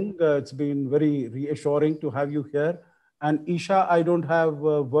thing. It's been very reassuring to have you here. And Isha, I don't have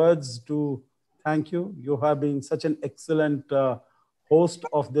words to thank you. You have been such an excellent host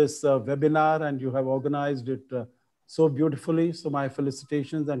of this webinar, and you have organized it so beautifully. So my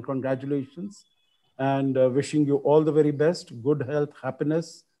felicitations and congratulations, and wishing you all the very best, good health,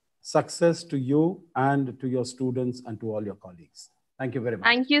 happiness, success to you and to your students and to all your colleagues. Thank you very much.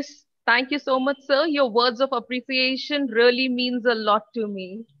 Thank you so much, sir. Your words of appreciation really means a lot to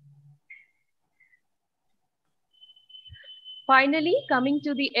me. Finally, coming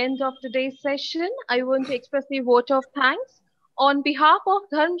to the end of today's session, I want to express a vote of thanks. On behalf of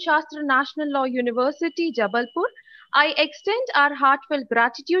Dharmshastra National Law University, Jabalpur, I extend our heartfelt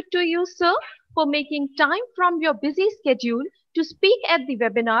gratitude to you, sir, for making time from your busy schedule to speak at the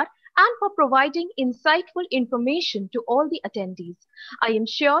webinar and for providing insightful information to all the attendees. I am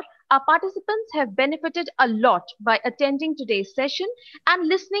sure our participants have benefited a lot by attending today's session and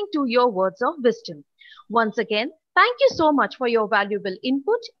listening to your words of wisdom. Once again, thank you so much for your valuable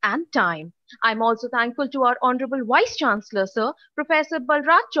input and time. I'm also thankful to our Honorable Vice Chancellor, sir, Professor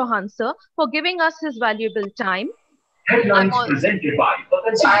Balraj Chauhan, sir, for giving us his valuable time. Headlines presented by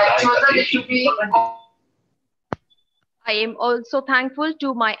I am also thankful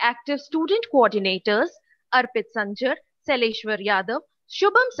to my active student coordinators, Arpit Sanjar, Seleshwar Yadav,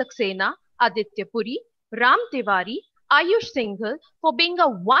 Shubham Saxena, Aditya Puri, Ram Tiwari, Ayush Singhal, for being a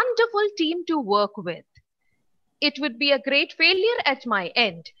wonderful team to work with. It would be a great failure at my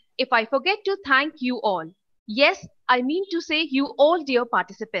end if I forget to thank you all. Yes, I mean to say you all, dear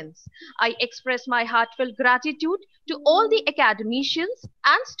participants. I express my heartfelt gratitude to all the academicians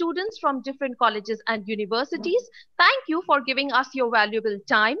and students from different colleges and universities. Thank you for giving us your valuable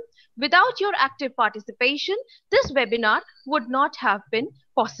time. Without your active participation, this webinar would not have been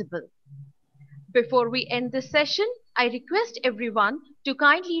possible. Before we end this session, I request everyone to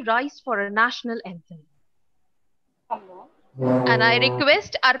kindly rise for a national anthem. And I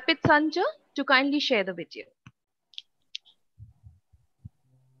request Arpit Sanjay to kindly share the video.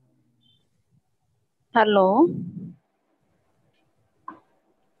 Hello.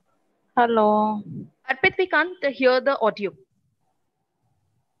 Hello. Arpit, we can't hear the audio.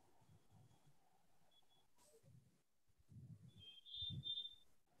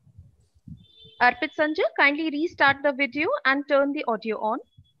 Arpit Sanjay, kindly restart the video and turn the audio on.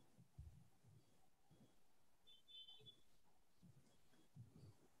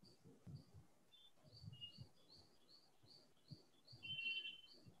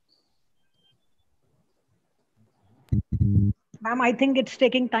 Ma'am, I think it's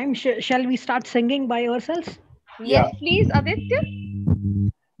taking time. Shall we start singing by ourselves? Yes, please, Aditya.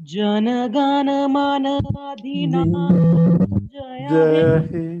 Jana Gana Mana Adhina Jai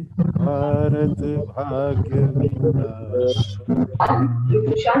He Bharat Bhagya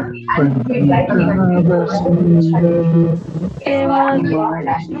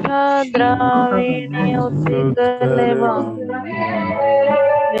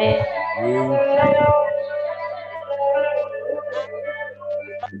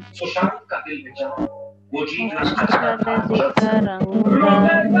Sushant का दिल बेचारा वो जीतना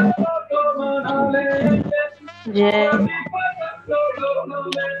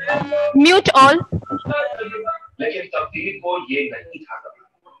Mute all. लेकिन तकदीर को ये नहीं था।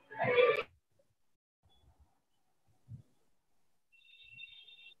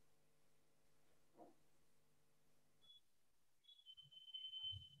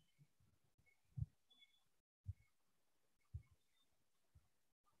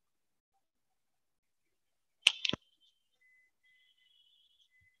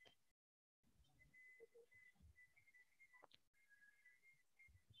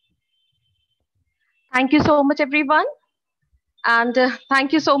 Thank you so much, everyone. And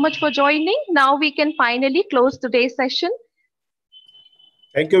thank you so much for joining. Now we can finally close today's session.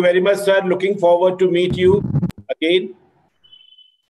 Thank you very much, sir. Looking forward to meet you again.